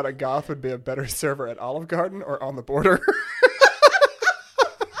whether or not a goth would be a better server at Olive Garden or on the border.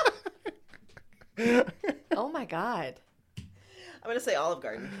 Oh my God. I'm going to say Olive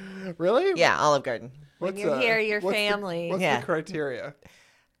Garden. Really? Yeah, Olive Garden. When you're here, your family. What's Yeah. the criteria?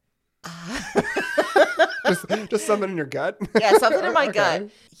 just something in your gut? Yeah, something in my Okay. gut.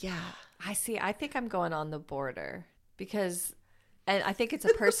 Yeah. I see. I think I'm going on the border because, and I think it's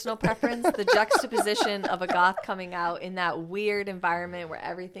a personal preference, the juxtaposition of a goth coming out in that weird environment where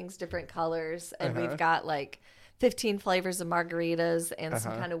everything's different colors and we've got like 15 flavors of margaritas and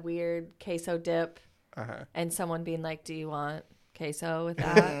some kind of weird queso dip and someone being like, do you want queso with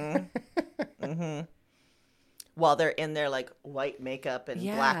that? While they're in their like white makeup and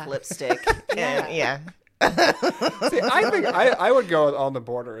Yeah. black lipstick. And, yeah. See, I think I would go on the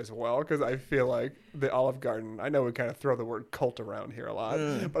border as well because I feel like the Olive Garden, I know we kind of throw the word cult around here a lot,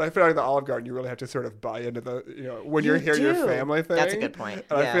 but I feel like the Olive Garden, you really have to sort of buy into the, when you're here, your family thing. That's a good point.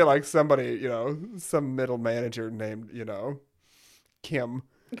 And Yeah. I feel like somebody, some middle manager named, Kim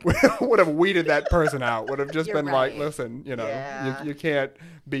would have weeded that person out, would have just You're been like, right. listen, Yeah. you can't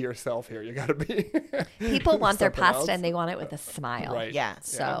be yourself here. You got to be. People want their something pasta else. and they want it with a smile. Right. Yeah.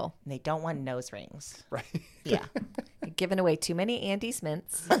 So And they don't want nose rings. Right. Yeah. you're giving away too many Andes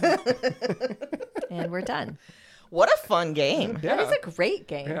mints and we're done. What a fun game. Yeah. That is a great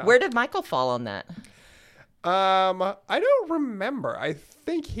game. Yeah. Where did Michael fall on that? I don't remember. I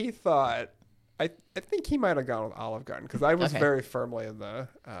think he thought. I think he might have gone with Olive Garden because I was Okay. very firmly in the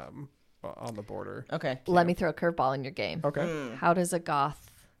on the border. Okay. Let me throw a curveball in your game. Okay. How does a goth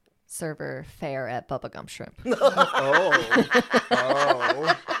server fare at Bubba Gum Shrimp?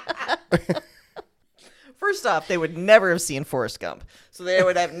 Oh. First off, they would never have seen Forrest Gump, so they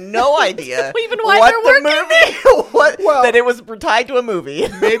would have no idea Even why what they're the movie, that it was tied to a movie.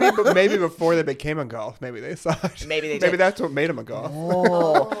 Maybe before they became a goth, maybe they saw it. Maybe they Maybe did. that's what made him a goth.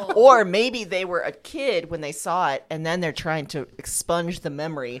 Oh. Or maybe they were a kid when they saw it, and then they're trying to expunge the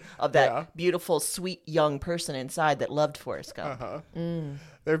memory of that Yeah. beautiful, sweet young person inside that loved Forrest Gump.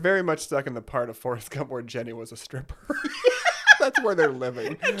 They're very much stuck in the part of Forrest Gump where Jenny was a stripper. That's where they're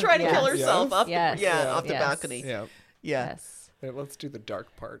living. Trying to kill Yes. herself Yes. off, Yes. off the Yes. balcony. Yeah. Yes. Hey, let's do the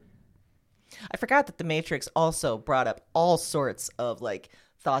dark part. I forgot that The Matrix also brought up all sorts of like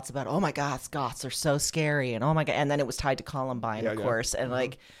thoughts about, oh my gosh, goths are so scary, and oh my god, and then it was tied to Columbine, Yeah, of yeah. course, and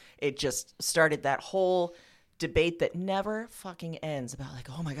like it just started that whole debate that never fucking ends about like,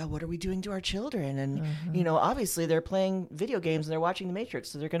 oh my god, what are we doing to our children? And obviously they're playing video games and they're watching The Matrix,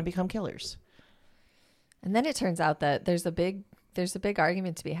 so they're going to become killers. And then it turns out that there's a big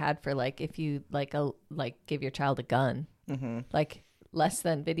argument to be had for like if you give your child a gun, like less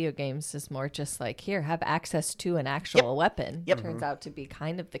than video games is more just like here have access to an actual weapon. Yep. Turns out to be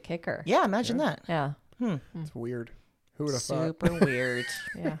kind of the kicker. Yeah, imagine that. Yeah. It's weird. Who would have thought? Super weird.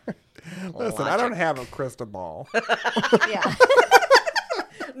 Yeah. Listen, I don't have a crystal ball. Yeah.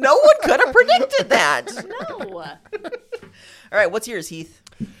 No one could have predicted that. No. All right, what's yours, Heath?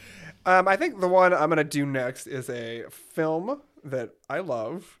 I think the one I'm going to do next is a film that I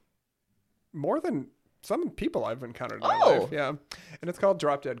love more than some people I've encountered in my life. Yeah. And it's called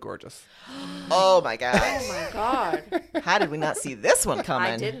Drop Dead Gorgeous. Oh my god. Oh my God. How did we not see this one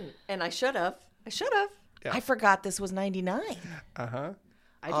coming? I didn't. And I should have. Yeah. I forgot this was 99. Uh-huh.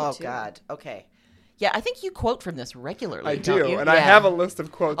 I did Oh too. God. Okay. Yeah, I think you quote from this regularly. I don't do, you? and I have a list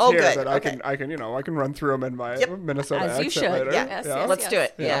of quotes Oh, here good. that Okay. I can run through them in my Yep. Minnesota As you accent should. later. Yeah. Yes. Let's do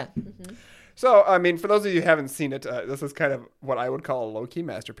it. Yeah. So, I mean, for those of you who haven't seen it, this is kind of what I would call a low-key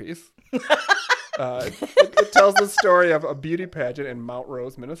masterpiece. It tells the story of a beauty pageant in Mount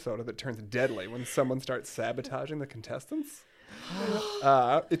Rose, Minnesota that turns deadly when someone starts sabotaging the contestants.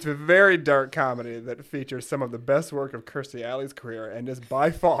 It's a very dark comedy that features some of the best work of Kirstie Alley's career and is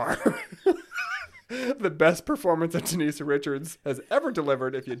by far the best performance that Denise Richards has ever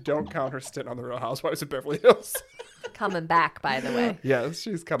delivered if you don't count her stint on The Real Housewives of Beverly Hills. Coming back, by the way. Yes,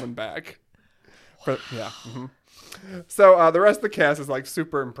 she's coming back. So the rest of the cast is like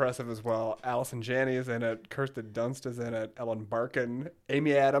super impressive as well. Allison Janney is in it. Kirsten Dunst is in it. Ellen Barkin,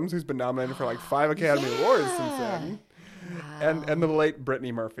 Amy Adams, who's been nominated for like 5 Academy Awards since then, and the late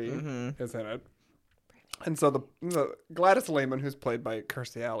Brittany Murphy is in it. And so the Gladys Lehman, who's played by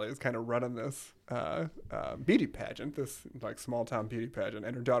Kirstie Alley, is kind of running this beauty pageant, this like small town beauty pageant,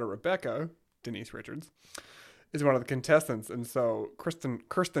 and her daughter Rebecca, Denise Richards, is one of the contestants. And so Kirsten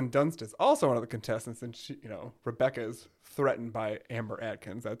Dunst is also one of the contestants, and she, Rebecca is threatened by Amber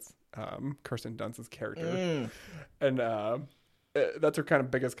Atkins. That's Kirsten Dunst's character. And that's her kind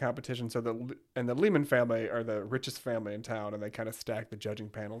of biggest competition. So the Lehman family are the richest family in town, and they kind of stack the judging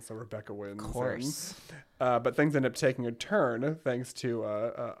panel, so Rebecca wins. Of course. But things end up taking a turn thanks to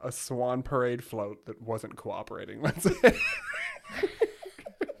a swan parade float that wasn't cooperating. Let's say.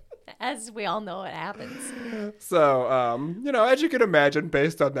 As we all know, what happens. So, as you can imagine,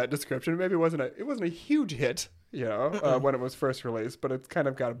 based on that description, maybe it wasn't a huge hit, when it was first released, but it's kind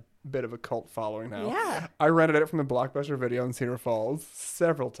of got a bit of a cult following now. Yeah. I rented it from the Blockbuster Video in Cedar Falls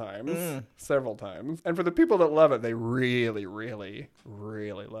several times. And for the people that love it, they really, really,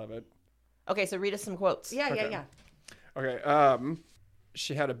 really love it. Okay, so read us some quotes. Yeah. Okay.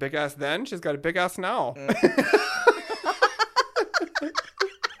 She had a big ass then. She's got a big ass now.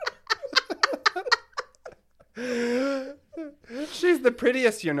 She's the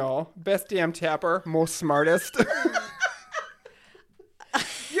prettiest, best damn tapper, most smartest.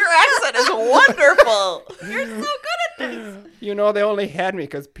 Your accent is wonderful. You're so good at this. They only had me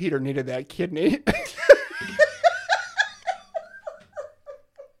because Peter needed that kidney.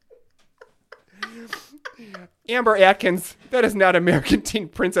 Amber Atkins, that is not American teen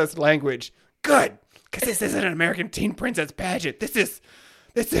princess language. Good, because this isn't an American teen princess pageant. This is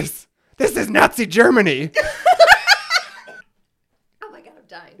Nazi Germany. Oh my God, I'm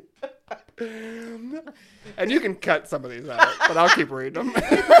dying. And you can cut some of these out, but I'll keep reading them. I'll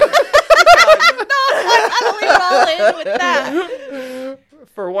leave it all in with that.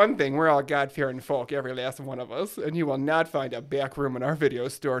 For one thing, we're all God-fearing folk, every last one of us, and you will not find a back room in our video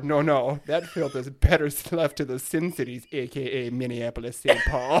store. No, that filth is better left to the Sin Cities, a.k.a. Minneapolis, St.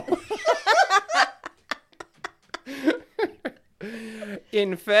 Paul.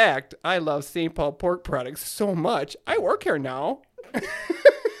 In fact, I love St. Paul pork products so much, I work here now.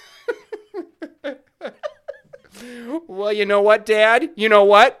 Well, you know what, Dad? You know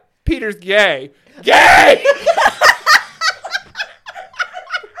what? Peter's gay. Gay!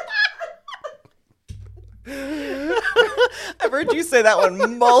 I've heard you say that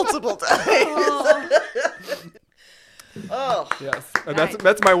one multiple times. Oh. Yes. And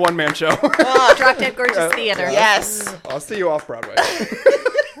that's my one-man show. Drop Dead Gorgeous Theater. Yes. I'll see you off Broadway.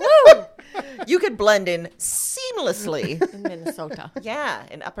 Woo! You could blend in seamlessly. In Minnesota. Yeah,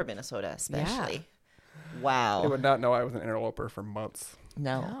 in upper Minnesota especially. Yeah. Wow. They would not know I was an interloper for months.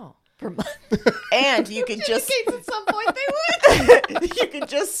 No. For months. And you could just... at some point they would. You could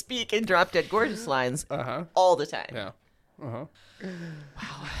just speak in Drop Dead Gorgeous lines all the time. Yeah. Wow.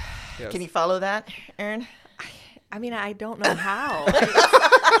 Yes. Can you follow that, Erin? I mean, I don't know how.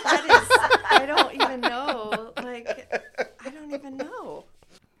 I don't even know. I don't even know.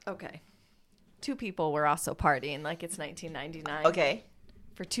 Okay. Two people were also partying like it's 1999. Okay.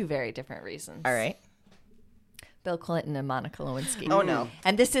 For two very different reasons. All right. Bill Clinton and Monica Lewinsky. Oh, no.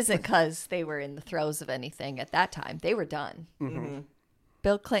 And this isn't because they were in the throes of anything at that time. They were done. Mm-hmm.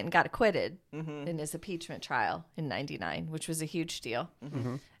 Bill Clinton got acquitted in his impeachment trial in 99, which was a huge deal.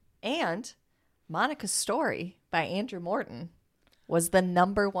 Mm-hmm. And Monica's Story by Andrew Morton was the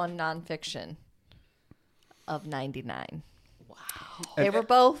 #1 nonfiction of 99. Wow. They were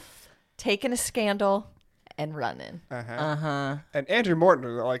both taking a scandal and running. And Andrew Morton,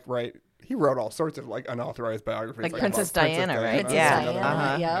 he wrote all sorts of unauthorized biographies. Like Princess Diana, right? Princess Yeah.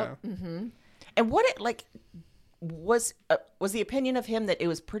 Diana, Yeah. Mm-hmm. And what it was the opinion of him that it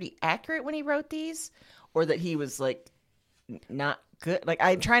was pretty accurate when he wrote these, or that he was not good?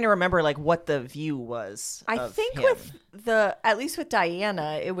 I'm trying to remember what the view was. I think him. At least with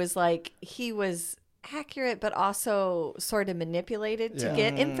Diana, it was he was accurate, but also sort of manipulated to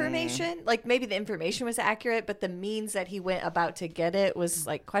get information. Maybe the information was accurate, but the means that he went about to get it was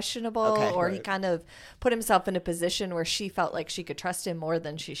questionable, or he kind of put himself in a position where she felt like she could trust him more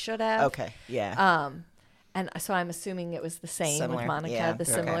than she should have. Okay. Yeah. And so I'm assuming it was the same Similar, with Monica,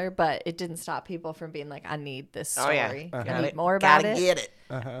 similar, but it didn't stop people from being I need this story. I need more about it. Gotta get it.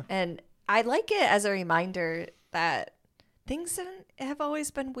 And I like it as a reminder that things have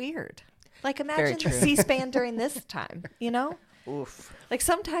always been weird. Imagine the C-SPAN during this time, Oof.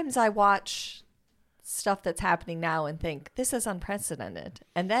 Sometimes I watch stuff that's happening now and think, this is unprecedented.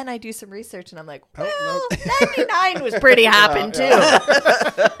 And then I do some research and I'm like, well, 99 was pretty hopping too.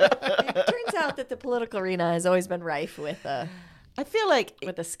 It turns out that the political arena has always been rife with a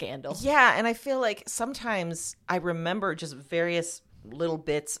scandal. Yeah, and I feel sometimes I remember just various little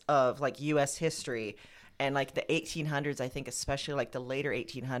bits of U.S. history. And the 1800s, I think, especially the later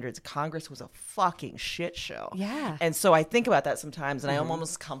 1800s, Congress was a fucking shit show. Yeah. And so I think about that sometimes, and I'm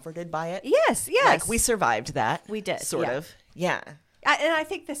almost comforted by it. Yes. We survived that. We did. Sort of. Yeah. And I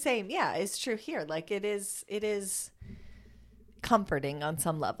think the same, is true here. It is comforting on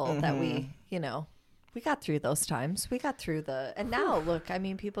some level that we, We got through those times. We got through and now look, I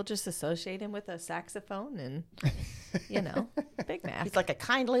mean, people just associate him with a saxophone and, Big Mac. He's like a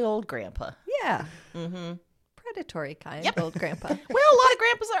kindly old grandpa. Yeah. Mm-hmm. Predatory kind old grandpa. Well, a lot of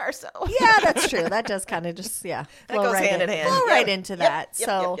grandpas are, so. Yeah, that's true. That does kind of just, that goes hand in hand. Flow right into that.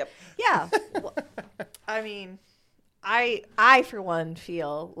 Yep. Yeah. Well, I mean, I, for one,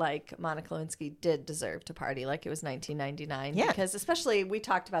 feel like Monica Lewinsky did deserve to party like it was 1999. Yeah. Because especially, we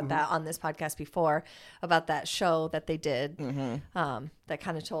talked about that on this podcast before, about that show that they did that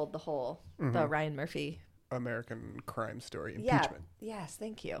kind of told the whole, the Ryan Murphy. American crime story, impeachment. Yeah. Yes,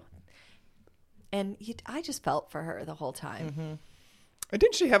 thank you. And I just felt for her the whole time. Mm-hmm. And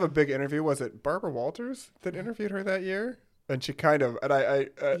didn't she have a big interview? Was it Barbara Walters that interviewed her that year? And she kind of, and I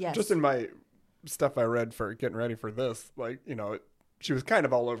yes. just in my stuff I read for getting ready for this, like, she was kind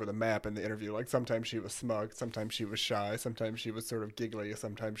of all over the map in the interview. Like, sometimes she was smug, sometimes she was shy, sometimes she was sort of giggly,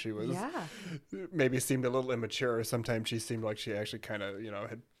 sometimes she was maybe seemed a little immature, sometimes she seemed like she actually kind of,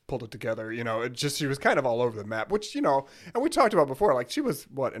 had pulled it together. She was kind of all over the map, which, and we talked about before, like, she was,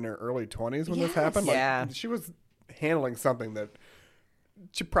 in her early 20s when this happened? Like, she was handling something that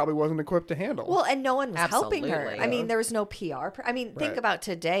she probably wasn't equipped to handle. Well, and no one was helping her. Yeah. I mean, there was no PR. Think about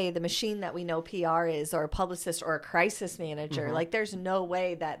today, the machine that we know PR is, or a publicist or a crisis manager. Mm-hmm. Like, there's no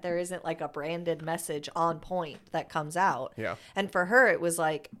way that there isn't like a branded message on point that comes out. Yeah. And for her, it was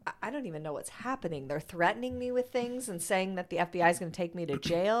like, I don't even know what's happening. They're threatening me with things and saying that the FBI is going to take me to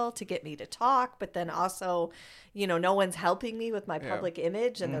jail to get me to talk. But then also, no one's helping me with my public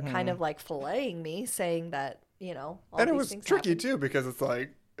image. And they're kind of like filleting me, saying that, all and it these was things tricky happen. too, because it's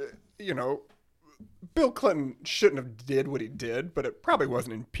like, Bill Clinton shouldn't have did what he did, but it probably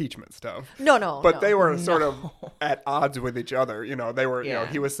wasn't impeachment stuff. No. But they were sort of at odds with each other. They were,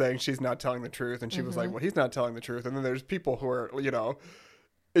 he was saying she's not telling the truth, and she was like, well, he's not telling the truth. And then there's people who are,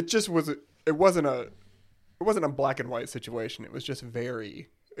 it just was, it wasn't a black and white situation. It was just very,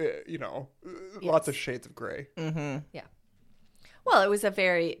 lots of shades of gray. Mm-hmm. Yeah. Well,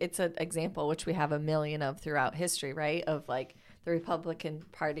 it's an example, which we have a million of throughout history, right? Of like, the Republican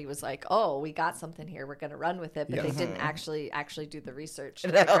Party was like, oh, we got something here, we're going to run with it. But they didn't actually do the research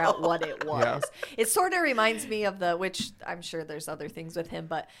to figure out what it was. Yeah. It sort of reminds me of which I'm sure there's other things with him,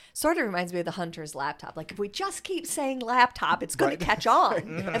 but sort of reminds me of the Hunter's laptop. Like, if we just keep saying laptop, it's going to catch on.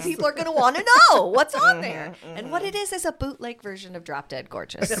 And people are going to want to know what's on there. And what it is a bootleg version of Drop Dead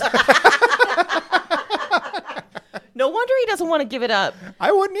Gorgeous. No wonder he doesn't want to give it up.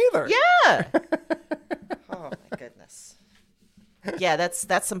 I wouldn't either. Yeah. Oh, my goodness. Yeah,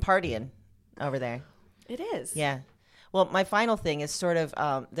 that's some partying over there. It is. Yeah. Well, my final thing is sort of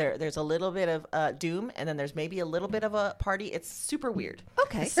there's a little bit of doom, and then there's maybe a little bit of a party. It's super weird.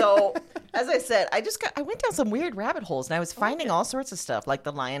 Okay. So, as I said, I went down some weird rabbit holes, and I was finding all sorts of stuff, like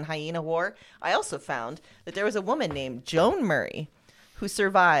the Lion-Hyena War. I also found that there was a woman named Joan Murray who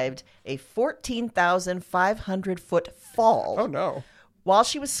survived a 14,500-foot fall. Oh, no. While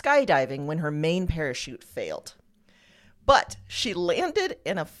she was skydiving when her main parachute failed. But she landed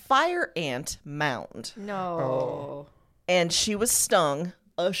in a fire ant mound. No. Oh. And she was stung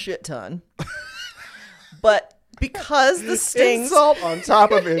a shit ton. But because the stings... Insult on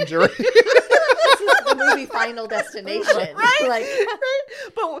top of injury. This is the movie Final Destination. Right? Right.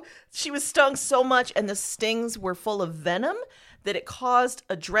 But she was stung so much, and the stings were full of venom, that it caused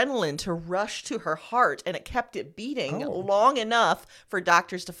adrenaline to rush to her heart, and it kept it beating long enough for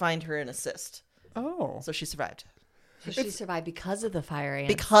doctors to find her and assist. Oh. So she survived. So she survived because of the fire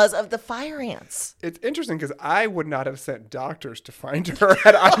ants. Because of the fire ants. It's interesting because I would not have sent doctors to find her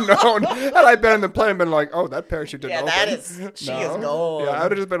had I known. Had I been in the plane and been like, oh, that parachute didn't open. She is gold. Yeah, I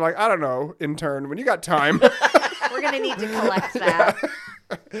would have just been like, I don't know, intern, when you got time. We're going to need to collect that.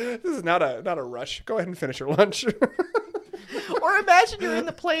 This is not a rush. Go ahead and finish your lunch. Or imagine you're in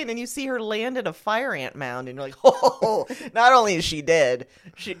the plane and you see her land in a fire ant mound, and you're like, oh, not only is she dead,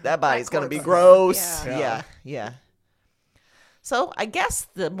 that body's going to be gross. Yeah. So I guess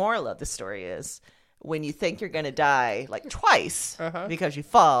the moral of the story is, when you think you're going to die like twice because you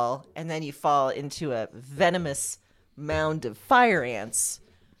fall, and then you fall into a venomous mound of fire ants,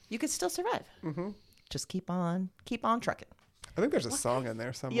 you could still survive. Mm-hmm. Just keep on trucking. I think there's a song in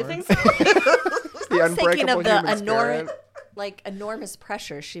there somewhere. You think so? The I'm thinking of the spirit. enormous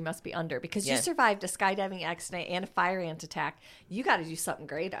pressure she must be under, because you survived a skydiving accident and a fire ant attack. You got to do something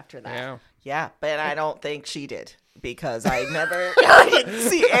great after that. Yeah. Yeah, but I don't think she did, because I didn't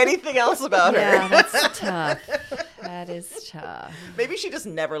see anything else about her. Yeah, that's tough. That is tough. Maybe she just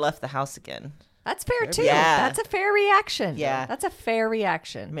never left the house again. That's fair, too. Yeah. That's a fair reaction. Yeah. That's a fair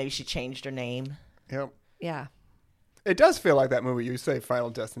reaction. Maybe she changed her name. Yep. Yeah. It does feel like that movie you say Final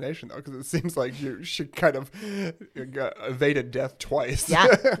Destination, though, because it seems like she kind of evaded death twice.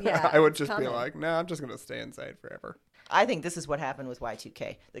 Yeah. I would just be like, no, I'm just going to stay inside forever. I think this is what happened with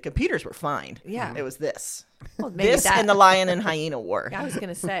Y2K. The computers were fine. Yeah. It was this. Well, maybe This and the Lion and Hyena War. I was going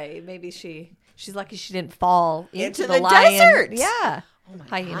to say, maybe she's lucky she didn't fall into the lion. desert. Yeah. Oh my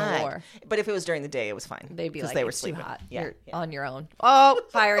Hyena God. War. But if it was during the day, it was fine. They'd be like, they were it's sleeping. too hot. Yeah, You're yeah. on your own. Oh,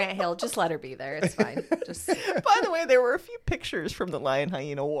 Fire Ant Hill. Just let her be there. It's fine. Just By the way, there were a few pictures from the Lion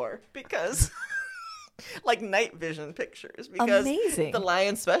Hyena War because, like night vision pictures, because Amazing. the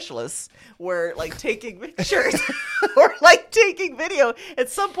lion specialists were like taking pictures or like taking video. At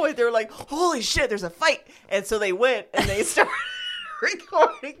some point, they were like, "Holy shit, there's a fight!" And so they went and they started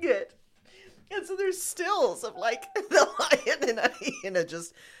recording it. And so there's stills of like the lion and hyena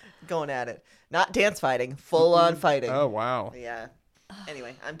just going at it, not dance fighting, full on fighting. Oh, wow. Yeah.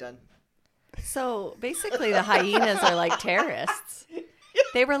 Anyway, I'm done. So basically, the hyenas are like terrorists.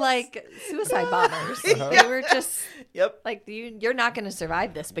 They were like suicide bombers. They were just Yep. like, you're not going to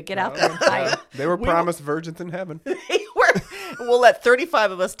survive this, but get out there and fight. They were promised virgins in heaven. We'll let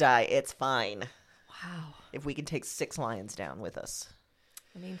 35 of us die. It's fine. Wow. If we can take 6 lions down with us.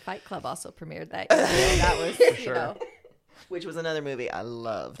 I mean, Fight Club also premiered that year. That was, you know, Which was another movie I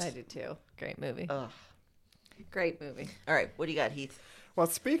loved. I did too. Great movie. Ugh. Great movie. All right, what do you got, Heath? Well,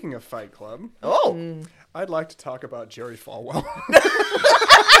 speaking of Fight Club, I'd like to talk about Jerry Falwell.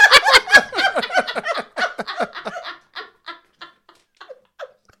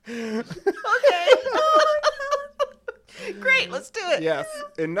 Great, let's do it. Yes.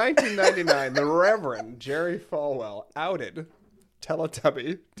 In 1999, the Reverend Jerry Falwell outed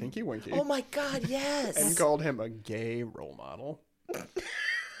Teletubby Tinky Winky Oh my God, yes. and called him a gay role model.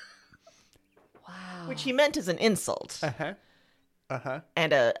 Wow. Which he meant as an insult Uh-huh.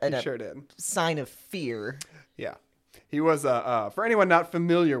 and He a sure did. sign of fear. Yeah. He was, for anyone not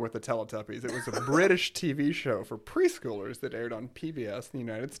familiar with the Teletubbies, it was a British TV show for preschoolers that aired on PBS in the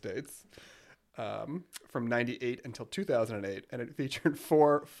United States from 98 until 2008. And it featured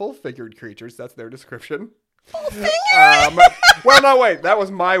 4 full-figured creatures. That's their description. Full-figured? Well, no, wait. That was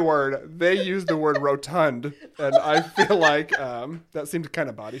my word. They used the word rotund. And I feel like that seemed kind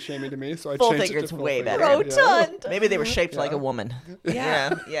of body-shaming to me. So I changed it to Full-figured's way full-figured. better. Rotund. Maybe they were shaped like a woman.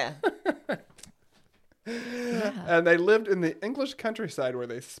 Yeah. Yeah. And they lived in the English countryside where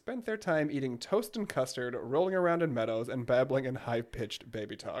they spent their time eating toast and custard, rolling around in meadows, and babbling in high-pitched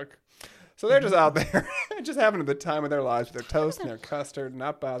baby talk. So they're just out there, just having the time of their lives with their toast and their custard,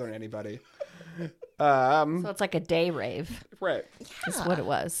 not bothering anybody. So it's like a day rave. Right. Is what it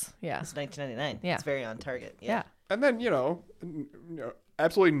was. Yeah. It's 1999. Yeah. It's very on target. Yeah. And then,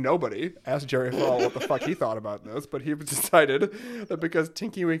 absolutely nobody asked Jerry Falwell what the fuck he thought about this, but he decided that because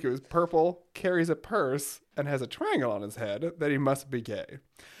Tinky Winky was purple, carries a purse, and has a triangle on his head, that he must be gay.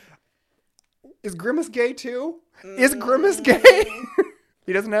 Is Grimace gay too? Is Grimace gay?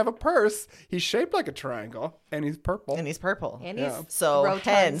 He doesn't have a purse. He's shaped like a triangle, and he's purple. And he's purple. And he's So rotund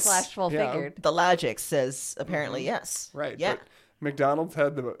hence, / full figured. the logic says apparently yes. Right. Yeah. But McDonald's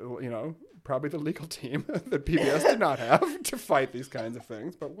had the, probably the legal team that PBS did not have to fight these kinds of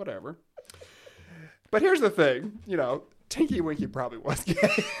things, but whatever. But here's the thing, Tinky Winky probably was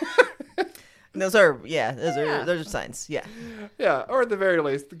gay. Those are signs. Yeah. Yeah, or at the very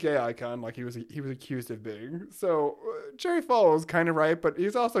least, the gay icon, like he was accused of being. So Jerry Falwell was kind of right, but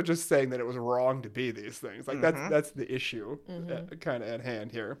he's also just saying that it was wrong to be these things. Like that's the issue, kind of at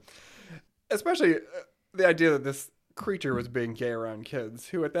hand here. Especially the idea that this creature was being gay around kids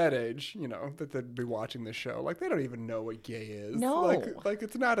who at that age, that they'd be watching this show. Like they don't even know what gay is. No. Like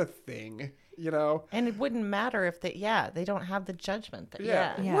it's not a thing. And it wouldn't matter if they don't have the judgment.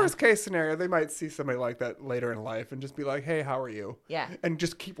 Yeah. Worst case scenario, they might see somebody like that later in life and just be like, "Hey, how are you?" Yeah. And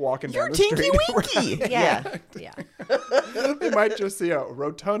just keep walking You're down the Tinky street. Winky. Yeah. They might just see a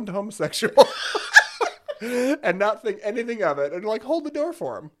rotund homosexual and not think anything of it and hold the door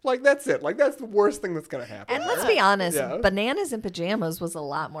for him. Like that's it. Like that's the worst thing that's going to happen. And let's be honest, Yeah. bananas in pajamas was a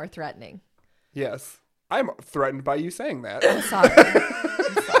lot more threatening. Yes. I'm threatened by you saying that. I'm sorry.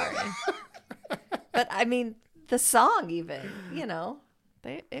 I'm sorry. But I mean, the song even,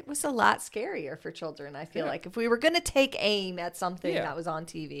 it was a lot scarier for children, I feel like. If we were going to take aim at something that was on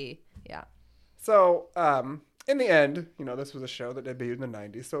TV. Yeah. So, in the end, this was a show that debuted in the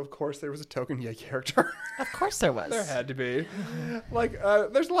 90s, so of course there was a token gay character. Of course there was. There had to be.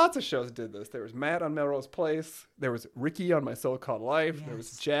 There's lots of shows that did this. There was Matt on Melrose Place. There was Ricky on My So-Called Life. Yes. There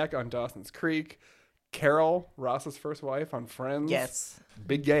was Jack on Dawson's Creek. Carol, Ross's first wife, on Friends. Yes.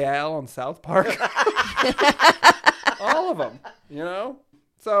 Big Gay Al on South Park. All of them,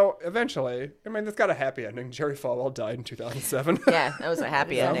 So eventually, I mean, it's got a happy ending. Jerry Falwell died in 2007. Yeah, that was a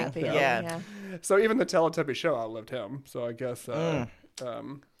happy ending. Yeah. So even the Teletubby show outlived him. So I guess, guess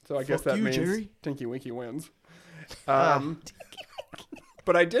that means Jerry. Tinky Winky wins.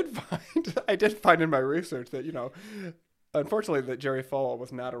 But I did find in my research that, unfortunately, that Jerry Falwell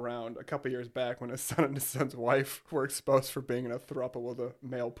was not around a couple years back when his son and his son's wife were exposed for being in a throuple with a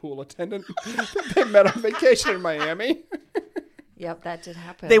male pool attendant. They met on vacation in Miami. Yep, that did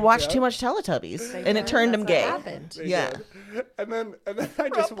happen. They watched too much Teletubbies, and it turned them gay. Happened. They Yeah. did. And then I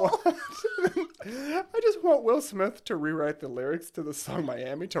just want Will Smith to rewrite the lyrics to the song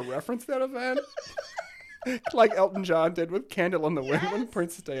Miami to reference that event. Like Elton John did with Candle in the Wind when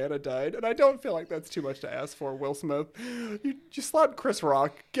Princess Diana died. And I don't feel like that's too much to ask for, Will Smith. You slapped Chris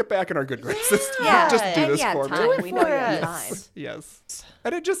Rock. Get back in our good graces. Yeah. Just do And this for time. me. We know you have time. Yes. Yes.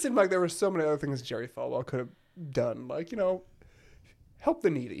 And it just seemed like there were so many other things Jerry Falwell could have done. Like, help the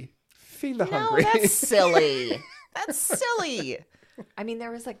needy. Feed the hungry. That's silly. That's silly. I mean,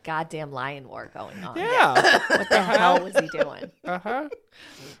 there was a goddamn lion war going on. Yeah. What the hell was he doing? Uh-huh.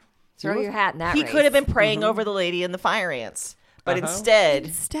 Throw your hat in that He race. could have been praying over the lady in the fire ants, but instead,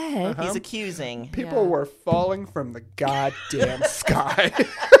 he's accusing. People were falling from the goddamn sky.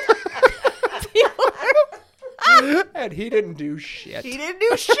 And he didn't do shit. He didn't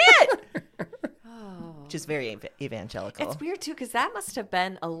do shit. Which is very evangelical. It's weird, too, because that must have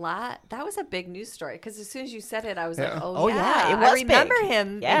been a lot. That was a big news story, because as soon as you said it, I was like, Oh, yeah, it I was remember big.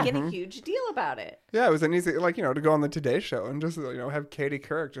 him Yeah. making a huge deal about it. Yeah, it was an easy, to go on the Today Show and just, have Katie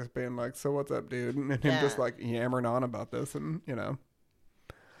Couric just being like, so what's up, dude? And him just, yammering on about this and,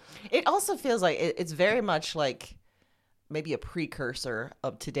 It also feels like it's very much like maybe a precursor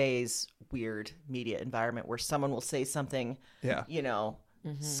of today's weird media environment where someone will say something,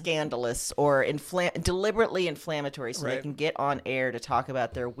 scandalous or deliberately inflammatory so they can get on air to talk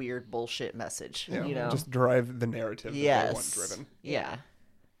about their weird bullshit message. Just drive the narrative that they want driven. Yeah.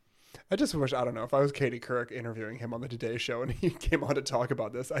 I just wish, I don't know, if I was Katie Couric interviewing him on the Today Show and he came on to talk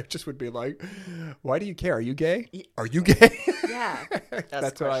about this, I just would be like, why do you care? Are you gay? Are you gay? Yeah.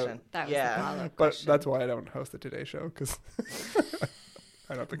 That's the question. That was the follow-up But question. that's why I don't host the Today Show, because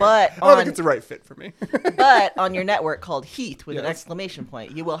I don't think it's the right fit for me. But on your network called Heath with an exclamation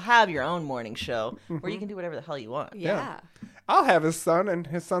point, you will have your own morning show where you can do whatever the hell you want. Yeah. I'll have his son and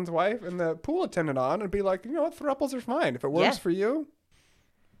his son's wife and the pool attendant on and be like, what, throuples are fine. If it works for you.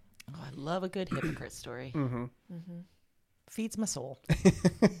 Oh, I love a good hypocrite story. Feeds my soul.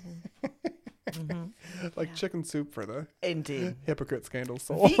 Like chicken soup for the Indeed. hypocrite scandal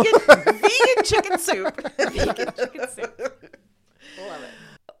soul. Vegan chicken soup. Vegan chicken soup. Love it.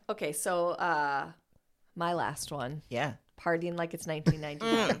 Okay, so my last one. Yeah. Partying like it's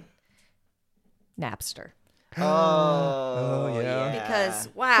 1999. Napster. Oh, yeah. Because,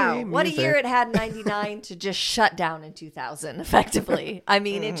 wow, Free what a music. year it had in 99 to just shut down in 2000, effectively. I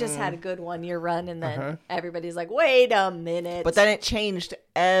mean, it just had a good 1 year run, and then everybody's like, wait a minute. But then it changed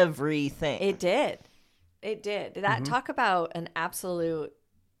everything. It did. It did. That talk about an absolute,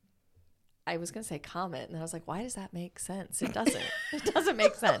 I was going to say comment, and I was like, why does that make sense? It doesn't. It doesn't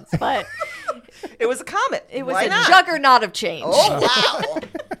make sense. But It was a comet. it was Why a not? juggernaut of change. Oh, wow.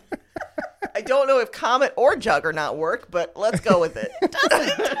 I don't know if comet or juggernaut work, but let's go with it.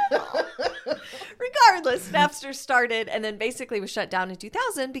 Regardless, Napster started and then basically was shut down in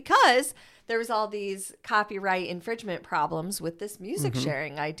 2000 because there was all these copyright infringement problems with this music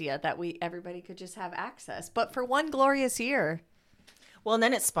sharing idea that everybody could just have access. But for one glorious year. Well, and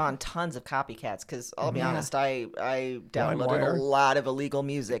then it spawned tons of copycats because I'll be honest, I downloaded LimeWire. a lot of illegal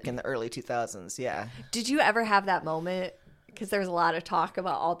music in the early 2000s. Yeah. Did you ever have that moment? Because there was a lot of talk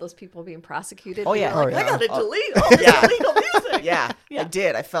about all those people being prosecuted. Oh, yeah. You were like, Oh, I yeah. got to delete all this illegal music. Yeah, Yeah. I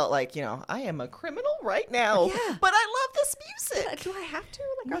did. I felt like, I am a criminal right now, Yeah. but I love this music. Do I have to?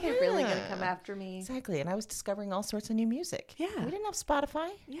 Like, are they really going to come after me? Exactly. And I was discovering all sorts of new music. Yeah. We didn't have Spotify.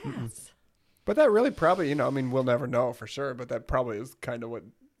 Yes. But that really probably, we'll never know for sure, but that probably is kind of what,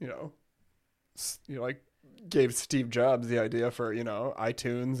 gave Steve Jobs the idea for,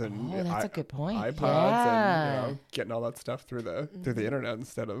 iTunes and Oh, that's a good point. iPods Yeah. and, getting all that stuff through the internet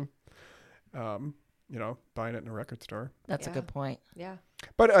instead of, buying it in a record store. That's a Yeah. good point. Yeah.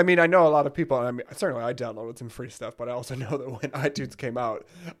 But I mean, I know a lot of people, and I mean, certainly I downloaded some free stuff, but I also know that when iTunes came out,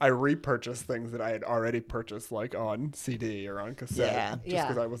 I repurchased things that I had already purchased, like on CD or on cassette. Yeah. Just Yeah.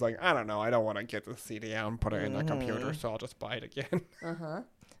 because I was like, I don't know, I don't want to get the CD out and put it in the computer, so I'll just buy it again.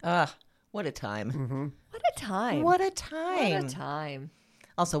 What a time. What a time. What a time. What a time.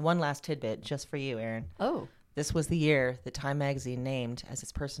 Also, one last tidbit just for you, Aaron. Oh. This was the year that Time Magazine named as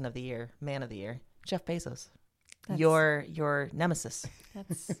its person of the year, man of the year, Jeff Bezos. your nemesis.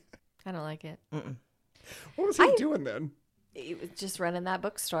 I don't like it. Mm-mm. What was he doing then? He was just running that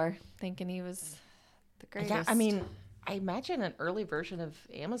bookstore, thinking he was the greatest. Yeah, I mean, I imagine an early version of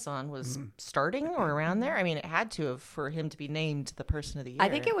Amazon was starting or around there. I mean, it had to have for him to be named the person of the year. I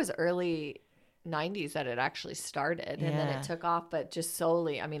think it was early 90s that it actually started, and then it took off, but just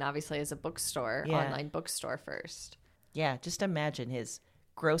solely, I mean, obviously as a bookstore, online bookstore first. Yeah, just imagine his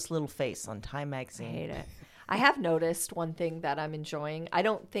gross little face on Time magazine. I hate it. I have noticed one thing that I'm enjoying. I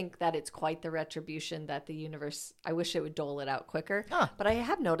don't think that it's quite the retribution that the universe, I wish it would dole it out quicker. But I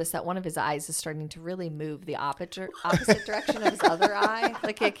have noticed that one of his eyes is starting to really move the opposite direction of his other eye.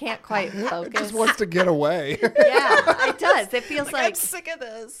 Like it can't quite focus. It just wants to get away. Yeah, it does. It feels like I'm sick of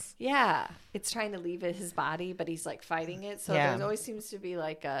this. Yeah. It's trying to leave his body, but he's like fighting it. So there always seems to be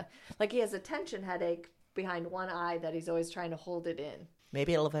like he has a tension headache behind one eye that he's always trying to hold it in.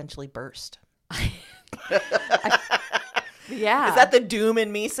 Maybe it'll eventually burst. Yeah. Is that the doom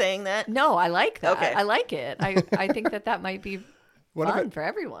in me saying that? No, I like that. Okay. I like it. I think that might be fun for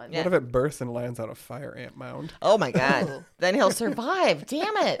everyone. What if it bursts and lands on a fire ant mound? Oh my God. Then he'll survive.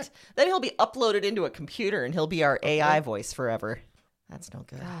 Damn it. Then he'll be uploaded into a computer and he'll be our AI voice forever. That's no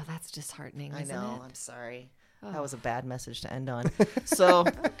good. Oh, that's disheartening. I isn't know. it? I'm sorry. That was a bad message to end on. So,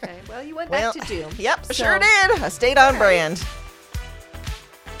 okay. Well, you went back to Doom. Yep, sure did. I stayed on brand.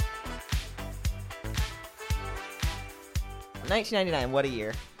 $19.99. What a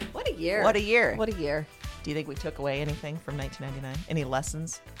year. What a year. What a year. What a year. Do you think we took away anything from $19.99? Any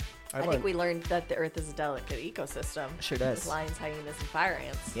lessons? I think we learned that the Earth is a delicate ecosystem. Sure does. With lions, hyenas, and fire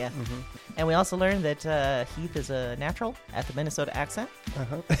ants. Yeah. And we also learned that Heath is a natural at the Minnesota accent,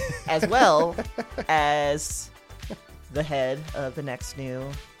 as well as the head of the next new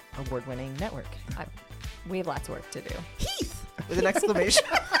award-winning network. We have lots of work to do. Heath! With an exclamation.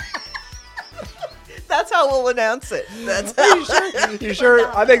 That's how we'll announce it. That's You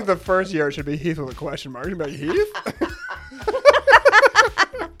sure? I think the first year it should be Heath with a question mark. You'd be like, Heath?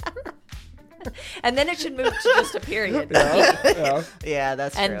 And then it should move to just a period. Yeah,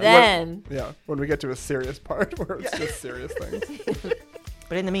 that's true. And then... when we get to a serious part where it's just serious things.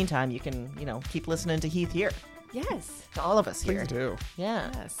 But in the meantime, you can, keep listening to Heath here. Yes. To all of us here. Please do. Yeah.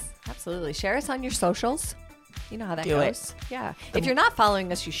 Yes, absolutely. Share us on your socials. You know how that Do goes. Yeah. If you're not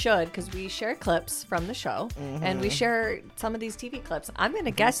following us, you should, because we share clips from the show, and we share some of these TV clips. I'm going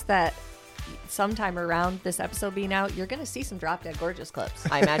to guess that sometime around this episode being out, you're going to see some Drop Dead Gorgeous clips.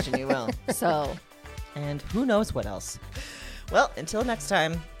 I imagine you will. So. And who knows what else. Well, until next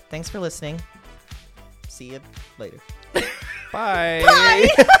time, thanks for listening. See you later. Bye. Bye.